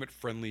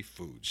climate-friendly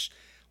foods.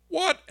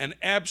 What an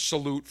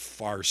absolute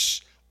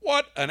farce.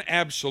 What an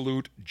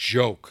absolute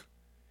joke.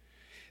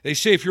 They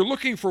say if you're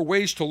looking for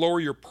ways to lower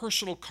your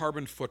personal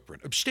carbon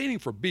footprint, abstaining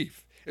from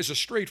beef is a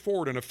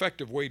straightforward and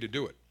effective way to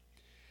do it.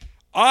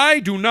 I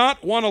do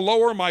not want to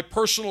lower my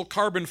personal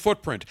carbon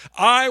footprint.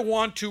 I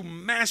want to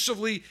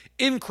massively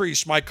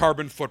increase my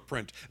carbon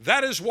footprint.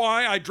 That is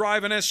why I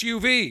drive an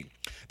SUV.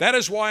 That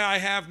is why I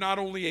have not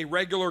only a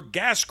regular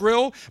gas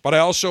grill, but I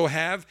also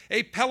have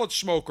a pellet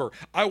smoker.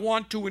 I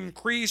want to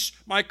increase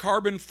my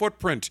carbon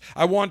footprint.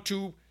 I want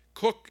to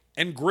cook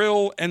and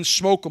grill and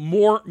smoke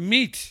more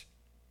meat.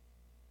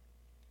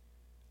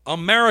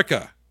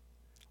 America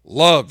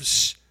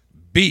loves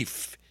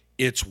beef.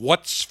 It's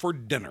what's for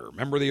dinner.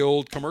 Remember the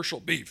old commercial,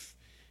 beef?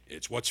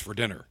 It's what's for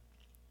dinner.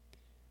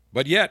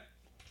 But yet,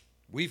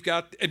 we've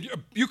got, and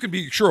you can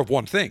be sure of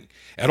one thing,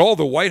 at all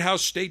the White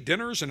House state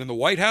dinners and in the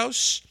White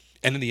House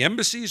and in the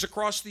embassies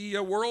across the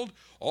world,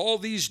 all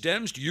these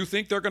Dems, do you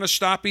think they're going to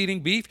stop eating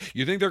beef?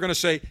 You think they're going to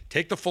say,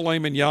 take the filet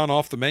mignon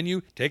off the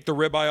menu, take the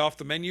ribeye off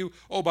the menu?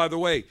 Oh, by the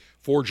way,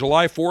 for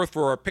July 4th,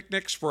 for our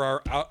picnics, for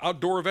our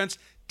outdoor events,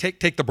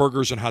 take the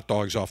burgers and hot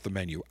dogs off the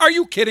menu. Are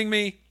you kidding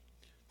me?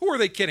 Who are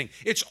they kidding?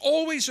 It's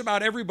always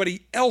about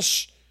everybody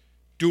else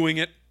doing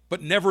it,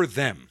 but never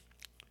them.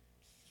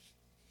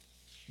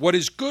 What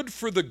is good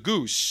for the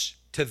goose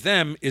to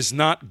them is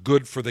not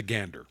good for the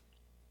gander.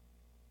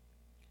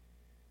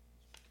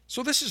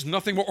 So this is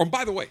nothing more. And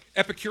by the way,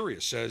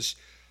 Epicurious says,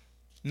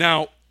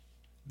 now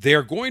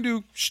they're going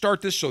to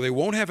start this so they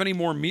won't have any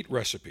more meat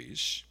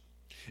recipes.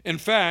 In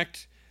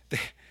fact,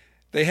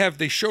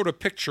 they showed a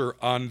picture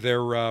on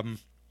their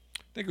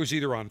I think it was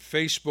either on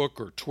Facebook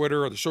or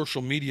Twitter or the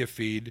social media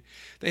feed.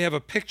 They have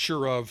a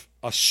picture of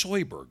a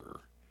soy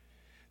burger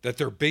that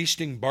they're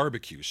basting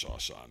barbecue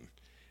sauce on.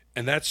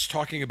 And that's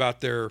talking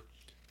about their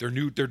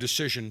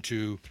decision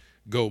to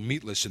go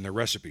meatless in their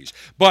recipes.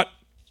 But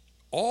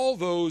all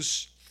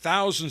those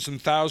thousands and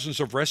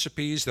thousands of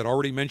recipes that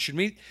already mention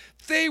meat,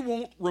 they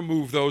won't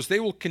remove those. They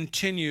will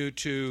continue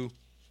to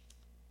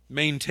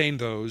maintain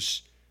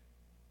those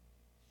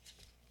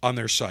on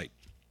their site.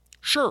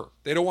 Sure,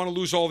 they don't want to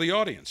lose all the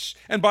audience.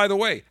 And by the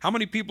way, how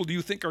many people do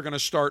you think are going to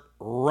start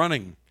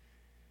running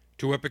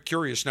to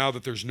Epicurious now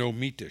that there's no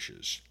meat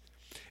dishes?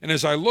 And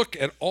as I look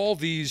at all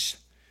these,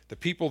 the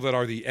people that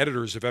are the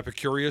editors of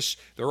Epicurious,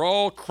 they're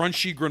all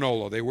crunchy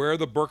granola. They wear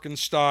the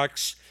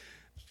Birkenstocks,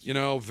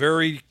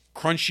 very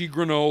crunchy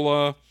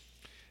granola.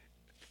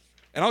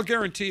 And I'll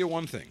guarantee you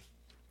one thing.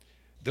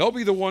 They'll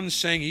be the ones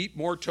saying, eat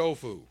more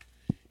tofu,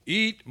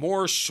 eat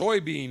more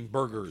soybean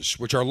burgers,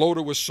 which are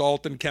loaded with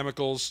salt and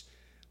chemicals.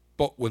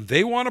 But when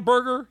they want a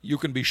burger, you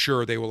can be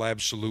sure they will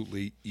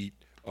absolutely eat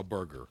a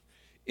burger.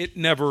 It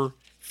never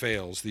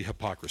fails, the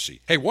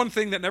hypocrisy. Hey, one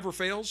thing that never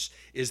fails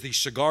is the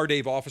Cigar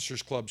Dave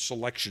Officers Club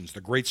selections,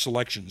 the great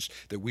selections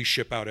that we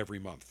ship out every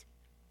month.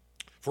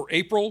 For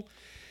April,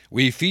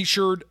 we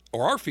featured,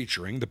 or are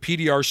featuring, the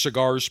PDR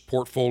Cigars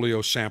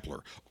Portfolio Sampler.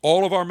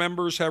 All of our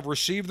members have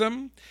received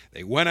them.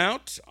 They went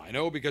out. I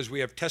know because we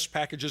have test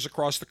packages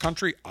across the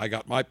country. I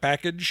got my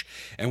package.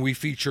 And we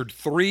featured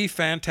 3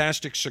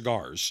 fantastic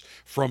cigars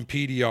from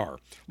PDR.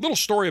 Little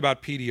story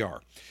about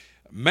PDR.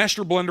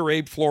 Master blender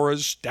Abe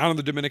Flores, down in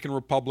the Dominican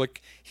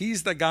Republic.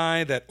 He's the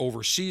guy that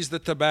oversees the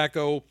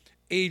tobacco,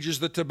 ages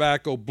the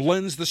tobacco,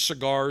 blends the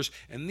cigars,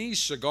 and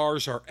these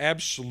cigars are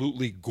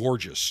absolutely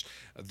gorgeous.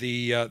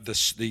 The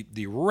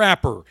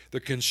wrapper,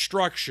 the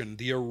construction,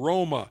 the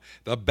aroma,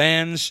 the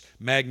band's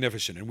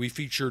magnificent. And we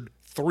featured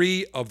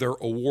 3 of their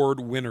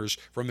award winners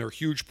from their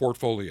huge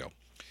portfolio.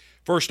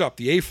 First up,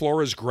 the A.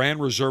 Flores Gran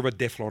Reserva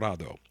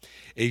Deflorado,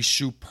 a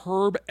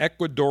superb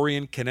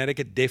Ecuadorian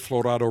Connecticut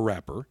Deflorado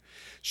wrapper.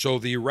 So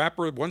the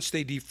wrapper, once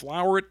they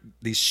deflower it,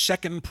 the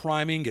second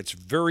priming gets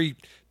very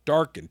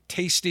dark and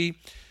tasty.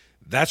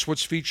 That's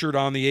what's featured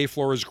on the A.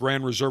 Flores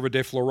Gran Reserva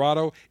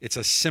Deflorado. It's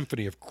a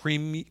symphony of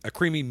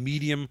creamy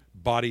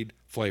medium-bodied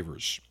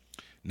flavors.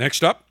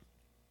 Next up,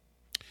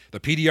 the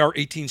PDR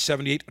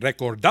 1878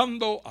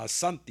 Recordando a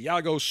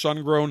Santiago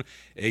Sungrown,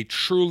 a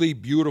truly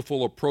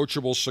beautiful,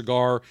 approachable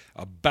cigar,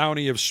 a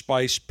bounty of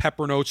spice,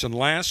 pepper notes, and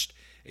last,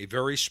 a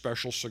very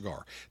special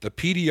cigar. The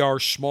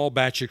PDR Small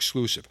Batch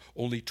Exclusive.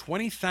 Only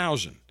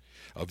 20,000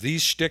 of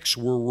these sticks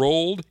were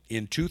rolled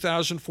in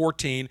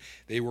 2014.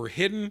 They were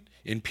hidden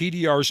in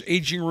PDR's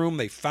aging room.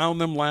 They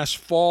found them last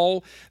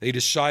fall. They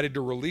decided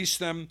to release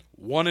them.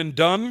 One and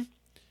done.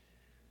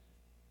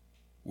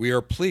 We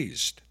are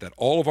pleased that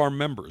all of our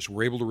members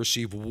were able to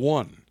receive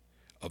one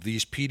of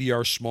these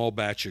PDR small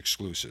batch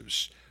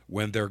exclusives.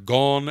 When they're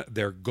gone,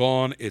 they're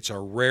gone. It's a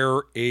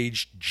rare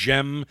aged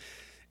gem.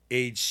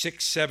 Age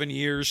 6-7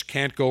 years,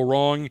 can't go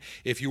wrong.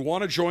 If you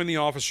want to join the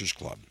Officers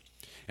Club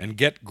and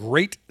get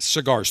great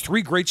cigars,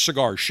 3 great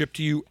cigars shipped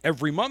to you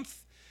every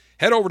month,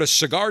 Head over to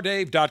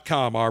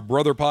CigarDave.com, our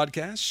brother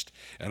podcast,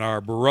 and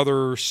our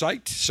brother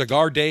site,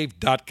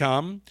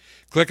 CigarDave.com.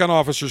 Click on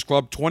Officers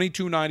Club,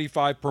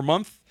 $22.95 per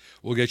month.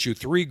 We'll get you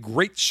 3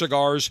 great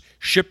cigars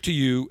shipped to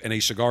you in a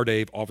Cigar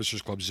Dave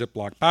Officers Club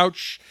Ziploc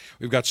pouch.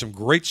 We've got some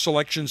great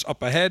selections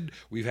up ahead.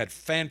 We've had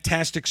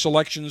fantastic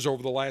selections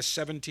over the last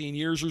 17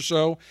 years or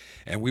so,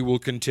 and we will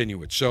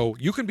continue it. So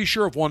you can be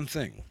sure of one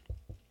thing.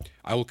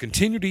 I will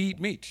continue to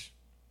eat meat.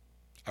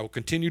 I will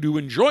continue to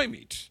enjoy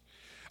meat.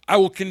 I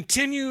will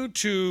continue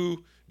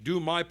to do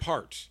my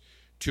part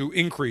to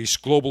increase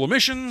global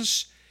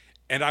emissions,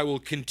 and I will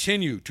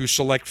continue to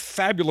select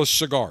fabulous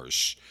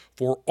cigars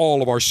for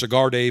all of our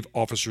Cigar Dave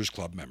Officers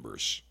Club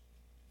members.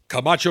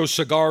 Camacho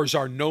cigars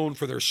are known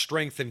for their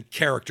strength and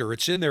character.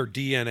 It's in their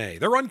DNA.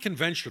 They're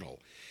unconventional.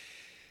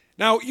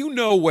 Now, you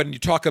know when you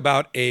talk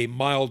about a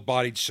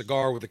mild-bodied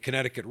cigar with a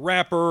Connecticut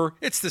wrapper,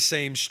 it's the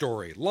same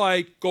story.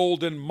 Light,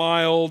 golden,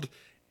 mild.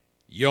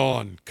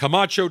 Yawn.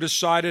 Camacho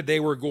decided they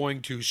were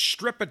going to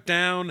strip it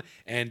down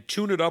and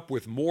tune it up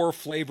with more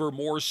flavor,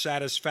 more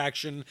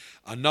satisfaction,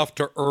 enough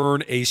to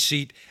earn a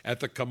seat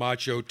at the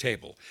Camacho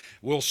table.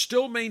 While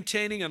still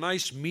maintaining a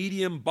nice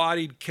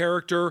medium-bodied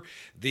character,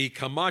 the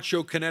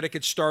Camacho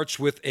Connecticut starts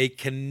with a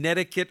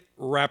Connecticut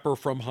wrapper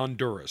from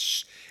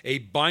Honduras, a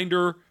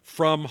binder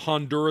from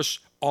Honduras,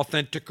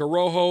 Authentic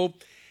Corojo,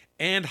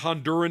 and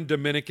Honduran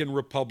Dominican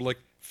Republic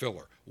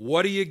filler.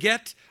 What do you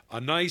get? A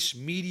nice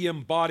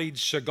medium-bodied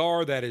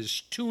cigar that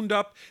is tuned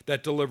up,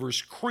 that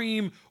delivers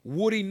cream,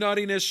 woody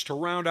nuttiness to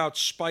round out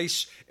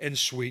spice and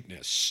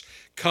sweetness.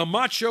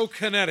 Camacho,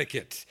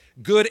 Connecticut.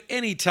 Good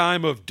any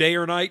time of day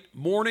or night,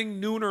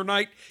 morning, noon, or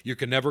night. You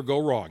can never go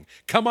wrong.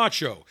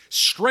 Camacho,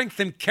 strength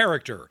and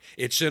character.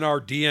 It's in our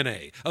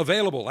DNA.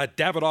 Available at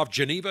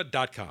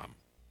davidoffgeneva.com.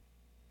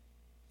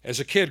 As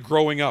a kid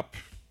growing up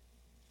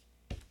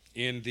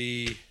in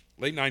the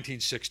late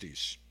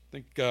 1960s,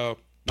 I think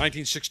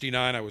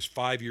 1969, I was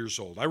 5 years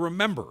old. I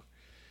remember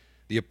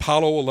the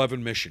Apollo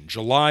 11 mission,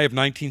 July of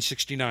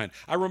 1969.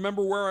 I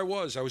remember where I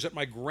was. I was at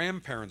my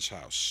grandparents'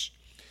 house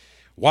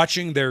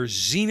watching their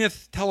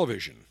Zenith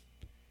television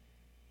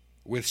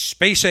with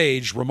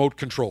space-age remote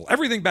control.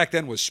 Everything back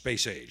then was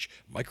space-age.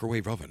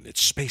 Microwave oven,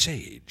 it's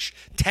space-age.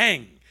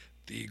 Tang,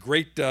 the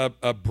great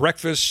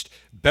breakfast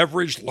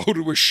beverage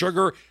loaded with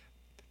sugar.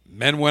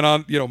 Men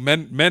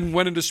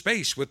went into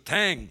space with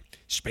Tang,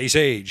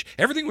 space-age.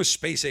 Everything was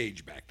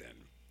space-age back then.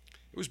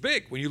 It was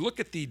big. When you look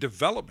at the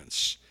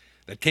developments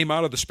that came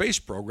out of the space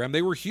program,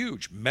 they were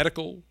huge.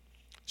 Medical,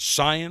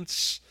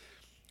 science,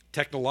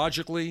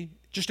 technologically,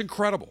 just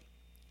incredible.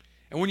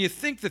 And when you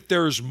think that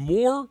there's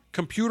more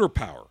computer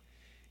power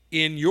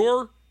in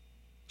your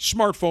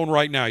smartphone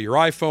right now, your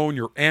iPhone,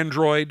 your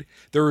Android,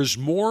 there is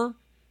more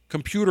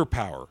computer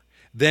power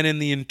than in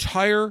the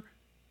entire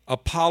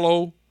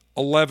Apollo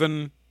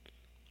 11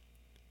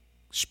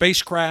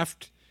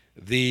 spacecraft,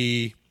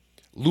 the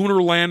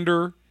lunar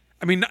lander.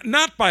 I mean,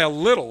 not by a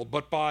little,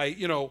 but by,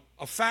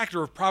 a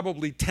factor of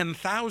probably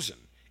 10,000.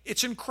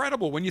 It's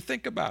incredible when you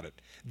think about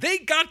it. They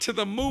got to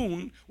the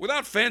moon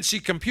without fancy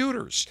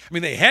computers. I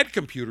mean, they had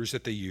computers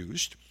that they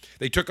used.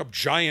 They took up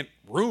giant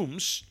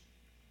rooms.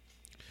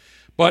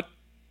 But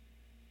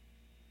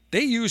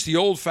they used the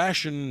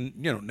old-fashioned,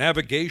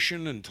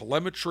 navigation and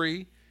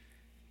telemetry.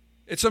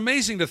 It's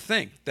amazing to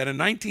think that in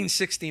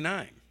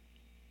 1969,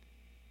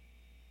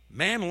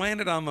 man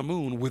landed on the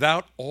moon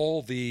without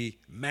all the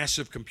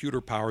massive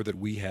computer power that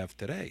we have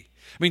today.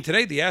 I mean,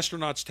 today the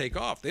astronauts take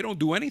off. They don't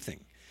do anything.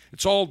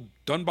 It's all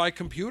done by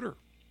computer.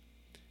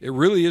 It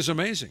really is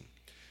amazing.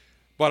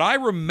 But I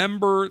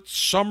remember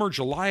summer,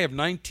 July of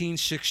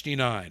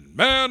 1969,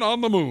 man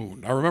on the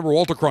moon. I remember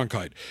Walter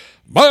Cronkite,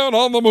 man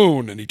on the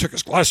moon. And he took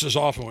his glasses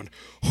off and went,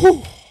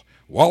 whew.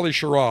 Wally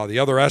Schirra, the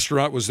other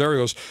astronaut, was there. He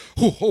goes,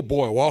 oh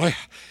boy, Wally.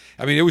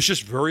 I mean, it was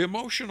just very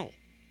emotional.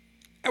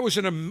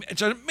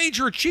 It's a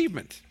major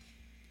achievement.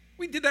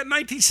 We did that in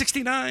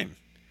 1969.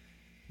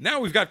 Now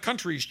we've got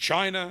countries,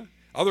 China,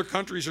 other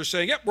countries are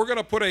saying, yep, we're going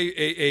to put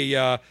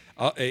a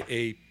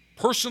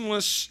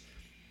personless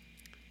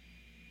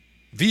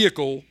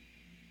vehicle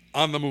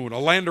on the moon, a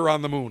lander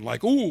on the moon.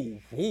 Like, ooh,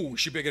 we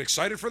should be getting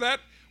excited for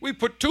that. We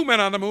put 2 men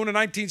on the moon in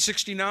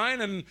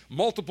 1969 and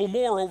multiple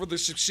more over the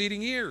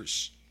succeeding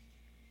years.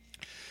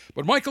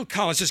 But Michael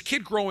Collins, as a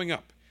kid growing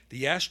up,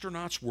 the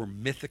astronauts were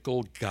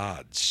mythical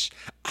gods.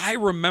 I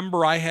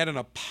remember I had an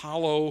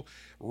Apollo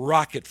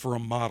rocket for a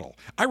model.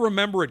 I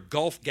remember at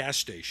Gulf gas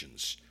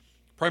stations,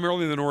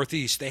 primarily in the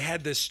Northeast, they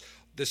had this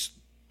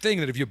thing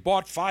that if you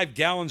bought 5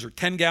 gallons or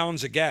 10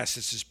 gallons of gas,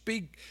 it's this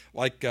big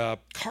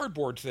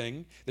cardboard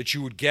thing that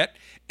you would get,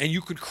 and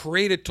you could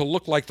create it to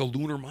look like the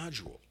lunar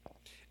module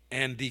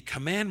and the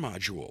command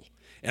module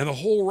and the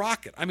whole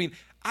rocket. I mean,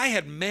 I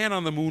had man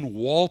on the moon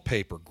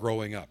wallpaper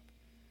growing up.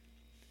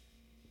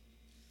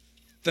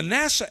 The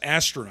NASA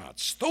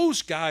astronauts,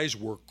 those guys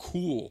were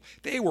cool.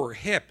 They were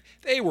hip.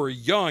 They were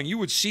young. You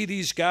would see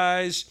these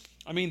guys.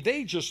 I mean,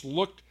 they just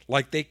looked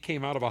like they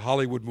came out of a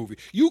Hollywood movie.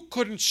 You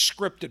couldn't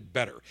script it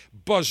better.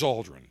 Buzz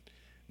Aldrin,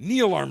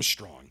 Neil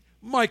Armstrong,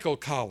 Michael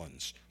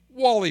Collins,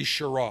 Wally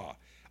Schirra,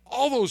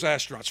 All those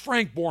astronauts,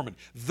 Frank Borman,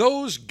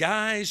 those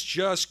guys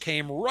just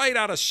came right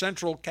out of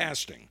central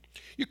casting.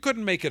 You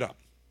couldn't make it up.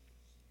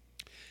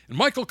 And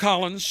Michael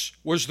Collins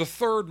was the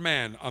third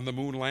man on the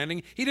moon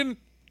landing. He didn't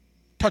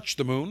touch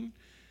the moon,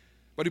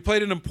 but he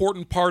played an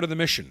important part of the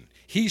mission.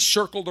 He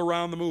circled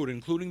around the moon,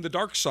 including the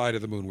dark side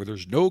of the moon, where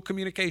there's no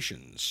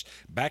communications,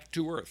 back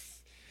to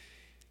Earth.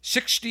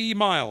 60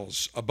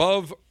 miles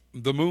above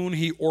the moon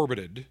he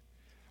orbited,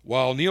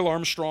 while Neil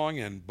Armstrong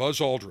and Buzz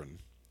Aldrin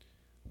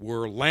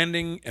were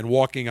landing and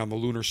walking on the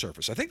lunar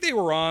surface. I think they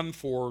were on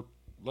for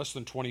less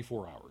than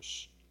 24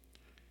 hours.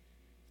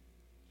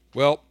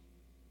 Well,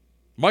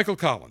 Michael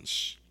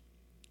Collins,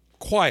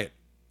 quiet,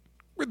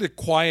 really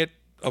quiet,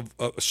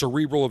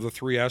 cerebral of the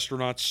three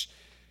astronauts,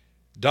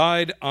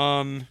 died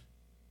on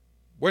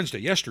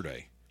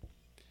yesterday,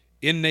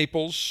 in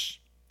Naples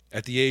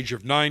at the age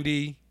of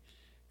 90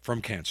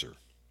 from cancer.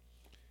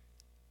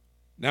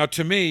 Now,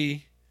 to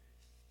me,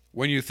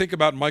 when you think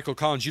about Michael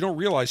Collins, you don't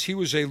realize he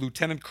was a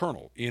lieutenant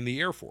colonel in the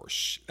Air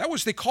Force.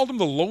 They called him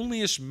the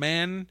loneliest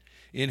man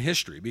in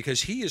history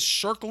because he is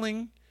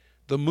circling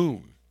the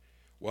moon.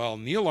 While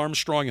Neil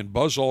Armstrong and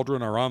Buzz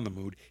Aldrin are on the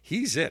moon,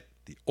 he's it,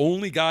 the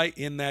only guy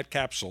in that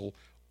capsule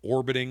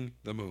orbiting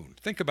the moon.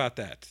 Think about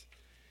that.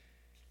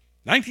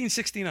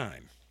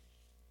 1969.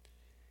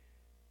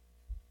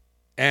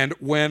 And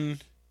when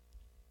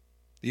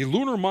the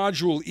lunar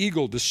module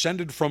Eagle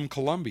descended from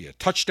Columbia,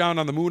 touched down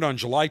on the moon on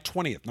July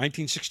 20th,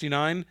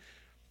 1969,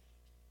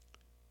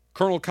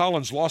 Colonel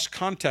Collins lost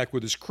contact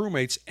with his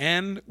crewmates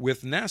and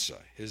with NASA.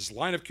 His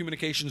line of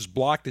communications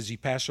blocked as he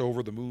passed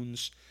over the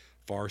moon's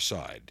far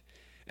side.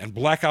 And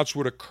blackouts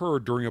would occur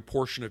during a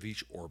portion of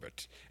each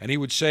orbit. And he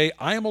would say,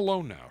 I am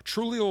alone now,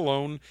 truly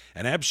alone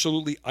and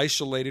absolutely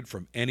isolated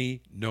from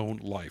any known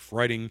life,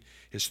 writing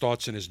his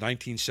thoughts in his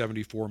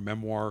 1974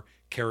 memoir,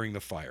 Carrying the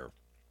Fire.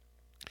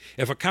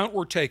 If a count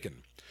were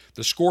taken,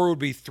 the score would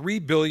be 3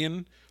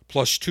 billion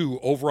plus 2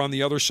 over on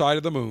the other side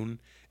of the moon,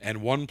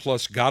 and 1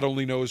 plus God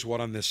only knows what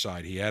on this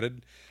side, he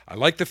added. I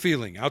like the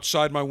feeling.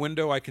 Outside my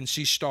window I can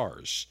see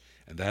stars,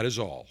 and that is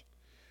all.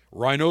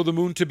 Where I know the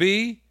moon to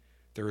be,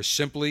 there is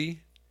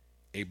simply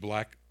a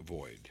black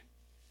void.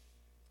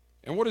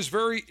 And what is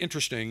very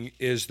interesting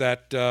is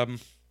that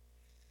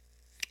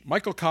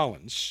Michael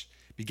Collins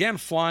began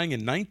flying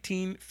in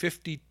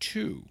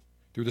 1952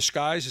 through the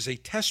skies as a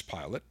test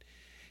pilot.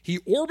 He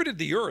orbited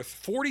the Earth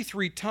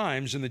 43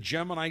 times in the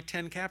Gemini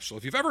 10 capsule.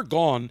 If you've ever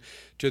gone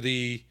to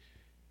the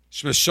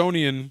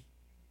Smithsonian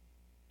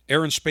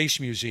Air and Space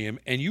Museum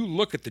and you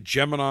look at the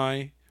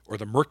Gemini or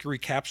the Mercury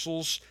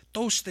capsules,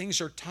 those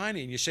things are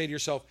tiny. And you say to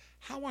yourself,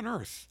 how on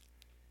earth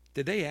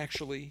did they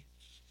actually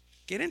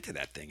get into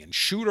that thing and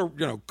shoot or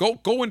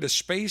go into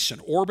space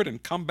and orbit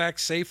and come back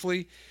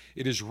safely?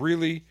 It is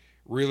really,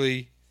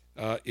 really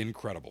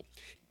incredible.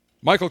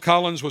 Michael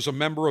Collins was a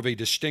member of a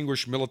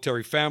distinguished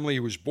military family. He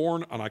was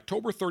born on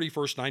October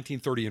 31st,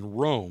 1930 in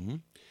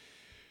Rome,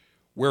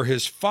 where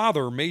his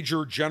father,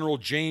 Major General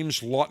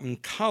James Lawton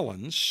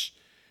Collins,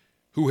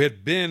 who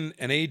had been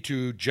an aide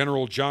to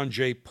General John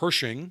J.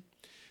 Pershing,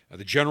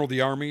 the general of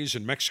the armies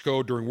in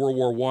Mexico during World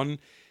War I,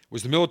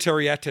 was the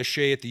military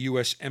attaché at the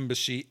U.S.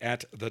 Embassy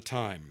at the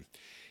time.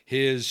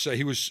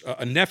 He was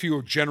a nephew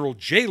of General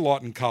J.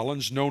 Lawton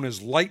Collins, known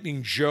as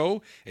Lightning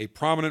Joe, a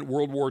prominent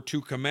World War II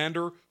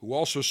commander who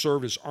also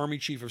served as Army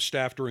Chief of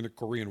Staff during the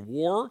Korean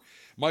War.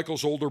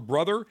 Michael's older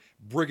brother,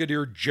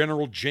 Brigadier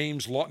General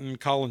James Lawton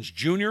Collins,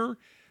 Jr.,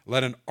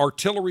 led an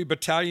artillery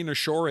battalion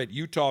ashore at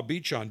Utah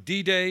Beach on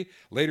D-Day,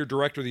 later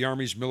director of the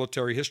Army's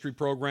military history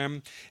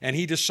program, and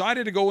he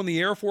decided to go in the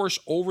Air Force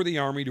over the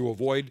Army to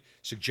avoid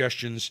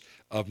suggestions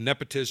of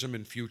nepotism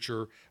in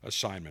future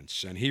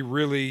assignments. And he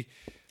really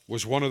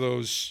was one of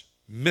those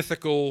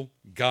mythical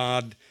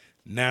god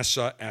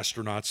NASA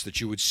astronauts that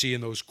you would see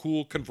in those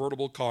cool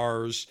convertible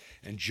cars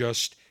and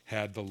just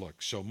had the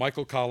look. So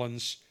Michael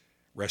Collins,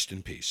 rest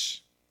in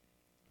peace.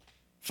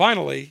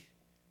 Finally,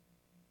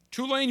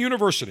 Tulane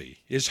University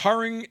is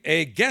hiring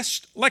a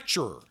guest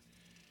lecturer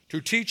to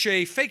teach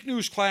a fake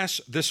news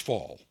class this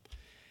fall.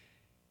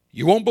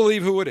 You won't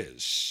believe who it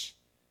is.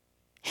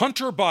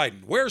 Hunter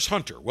Biden. Where's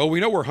Hunter? Well, we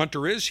know where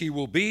Hunter is. He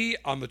will be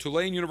on the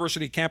Tulane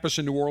University campus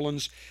in New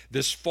Orleans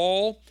this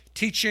fall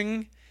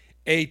teaching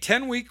a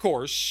 10-week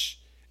course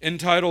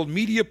entitled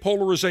Media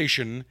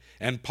Polarization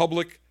and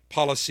Public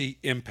Policy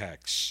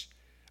Impacts.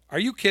 Are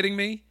you kidding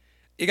me?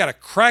 You got a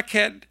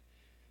crackhead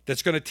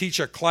that's going to teach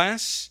a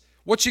class?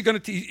 What's he going to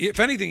teach?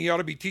 If anything, he ought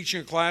to be teaching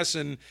a class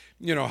in,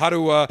 how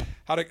to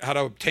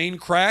obtain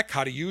crack,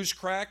 how to use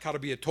crack, how to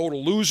be a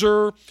total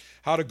loser,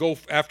 how to go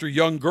after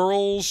young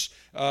girls,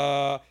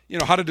 how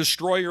to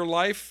destroy your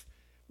life.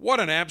 What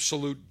an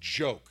absolute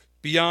joke,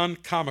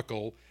 beyond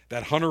comical,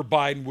 that Hunter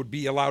Biden would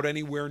be allowed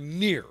anywhere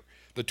near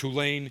the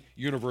Tulane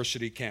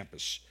University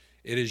campus.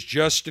 It is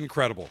just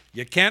incredible.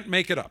 You can't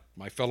make it up,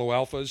 my fellow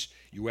alphas.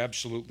 You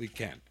absolutely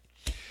can't.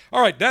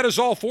 All right, that is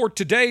all for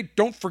today.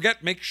 Don't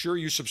forget, make sure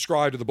you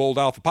subscribe to the Bold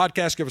Alpha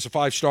podcast. Give us a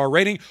 5-star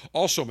rating.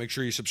 Also, make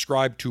sure you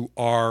subscribe to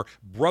our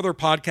brother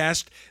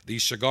podcast, the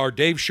Cigar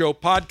Dave Show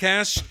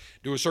podcast.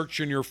 Do a search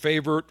in your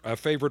favorite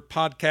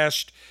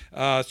podcast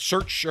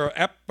search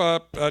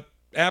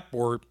app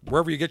or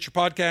wherever you get your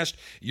podcast.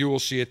 You will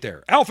see it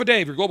there. Alpha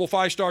Dave, your global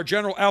 5-star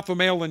general, alpha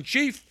male in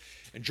chief.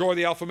 Enjoy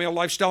the alpha male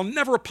lifestyle.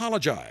 Never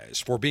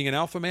apologize for being an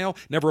alpha male.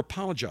 Never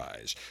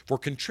apologize for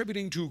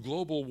contributing to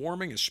global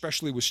warming,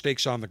 especially with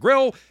steaks on the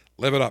grill.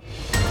 Live it up.